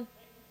unción.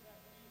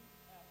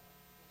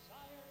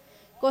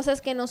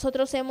 Cosas que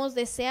nosotros hemos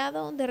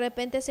deseado, de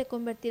repente se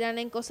convertirán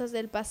en cosas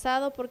del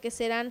pasado porque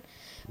serán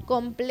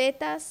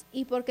completas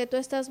y porque tú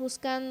estás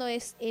buscando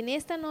en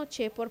esta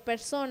noche por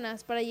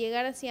personas para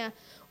llegar hacia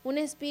un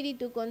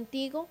espíritu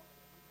contigo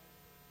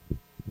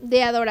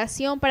de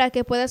adoración para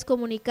que puedas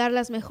comunicar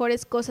las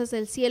mejores cosas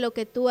del cielo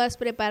que tú has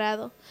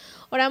preparado.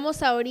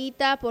 Oramos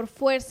ahorita por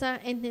fuerza,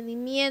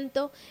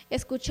 entendimiento,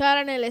 escuchar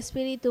en el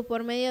Espíritu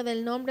por medio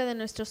del nombre de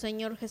nuestro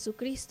Señor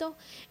Jesucristo.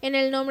 En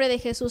el nombre de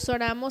Jesús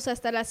oramos.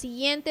 Hasta la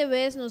siguiente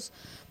vez.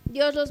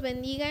 Dios los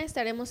bendiga.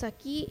 Estaremos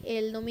aquí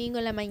el domingo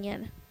en la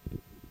mañana.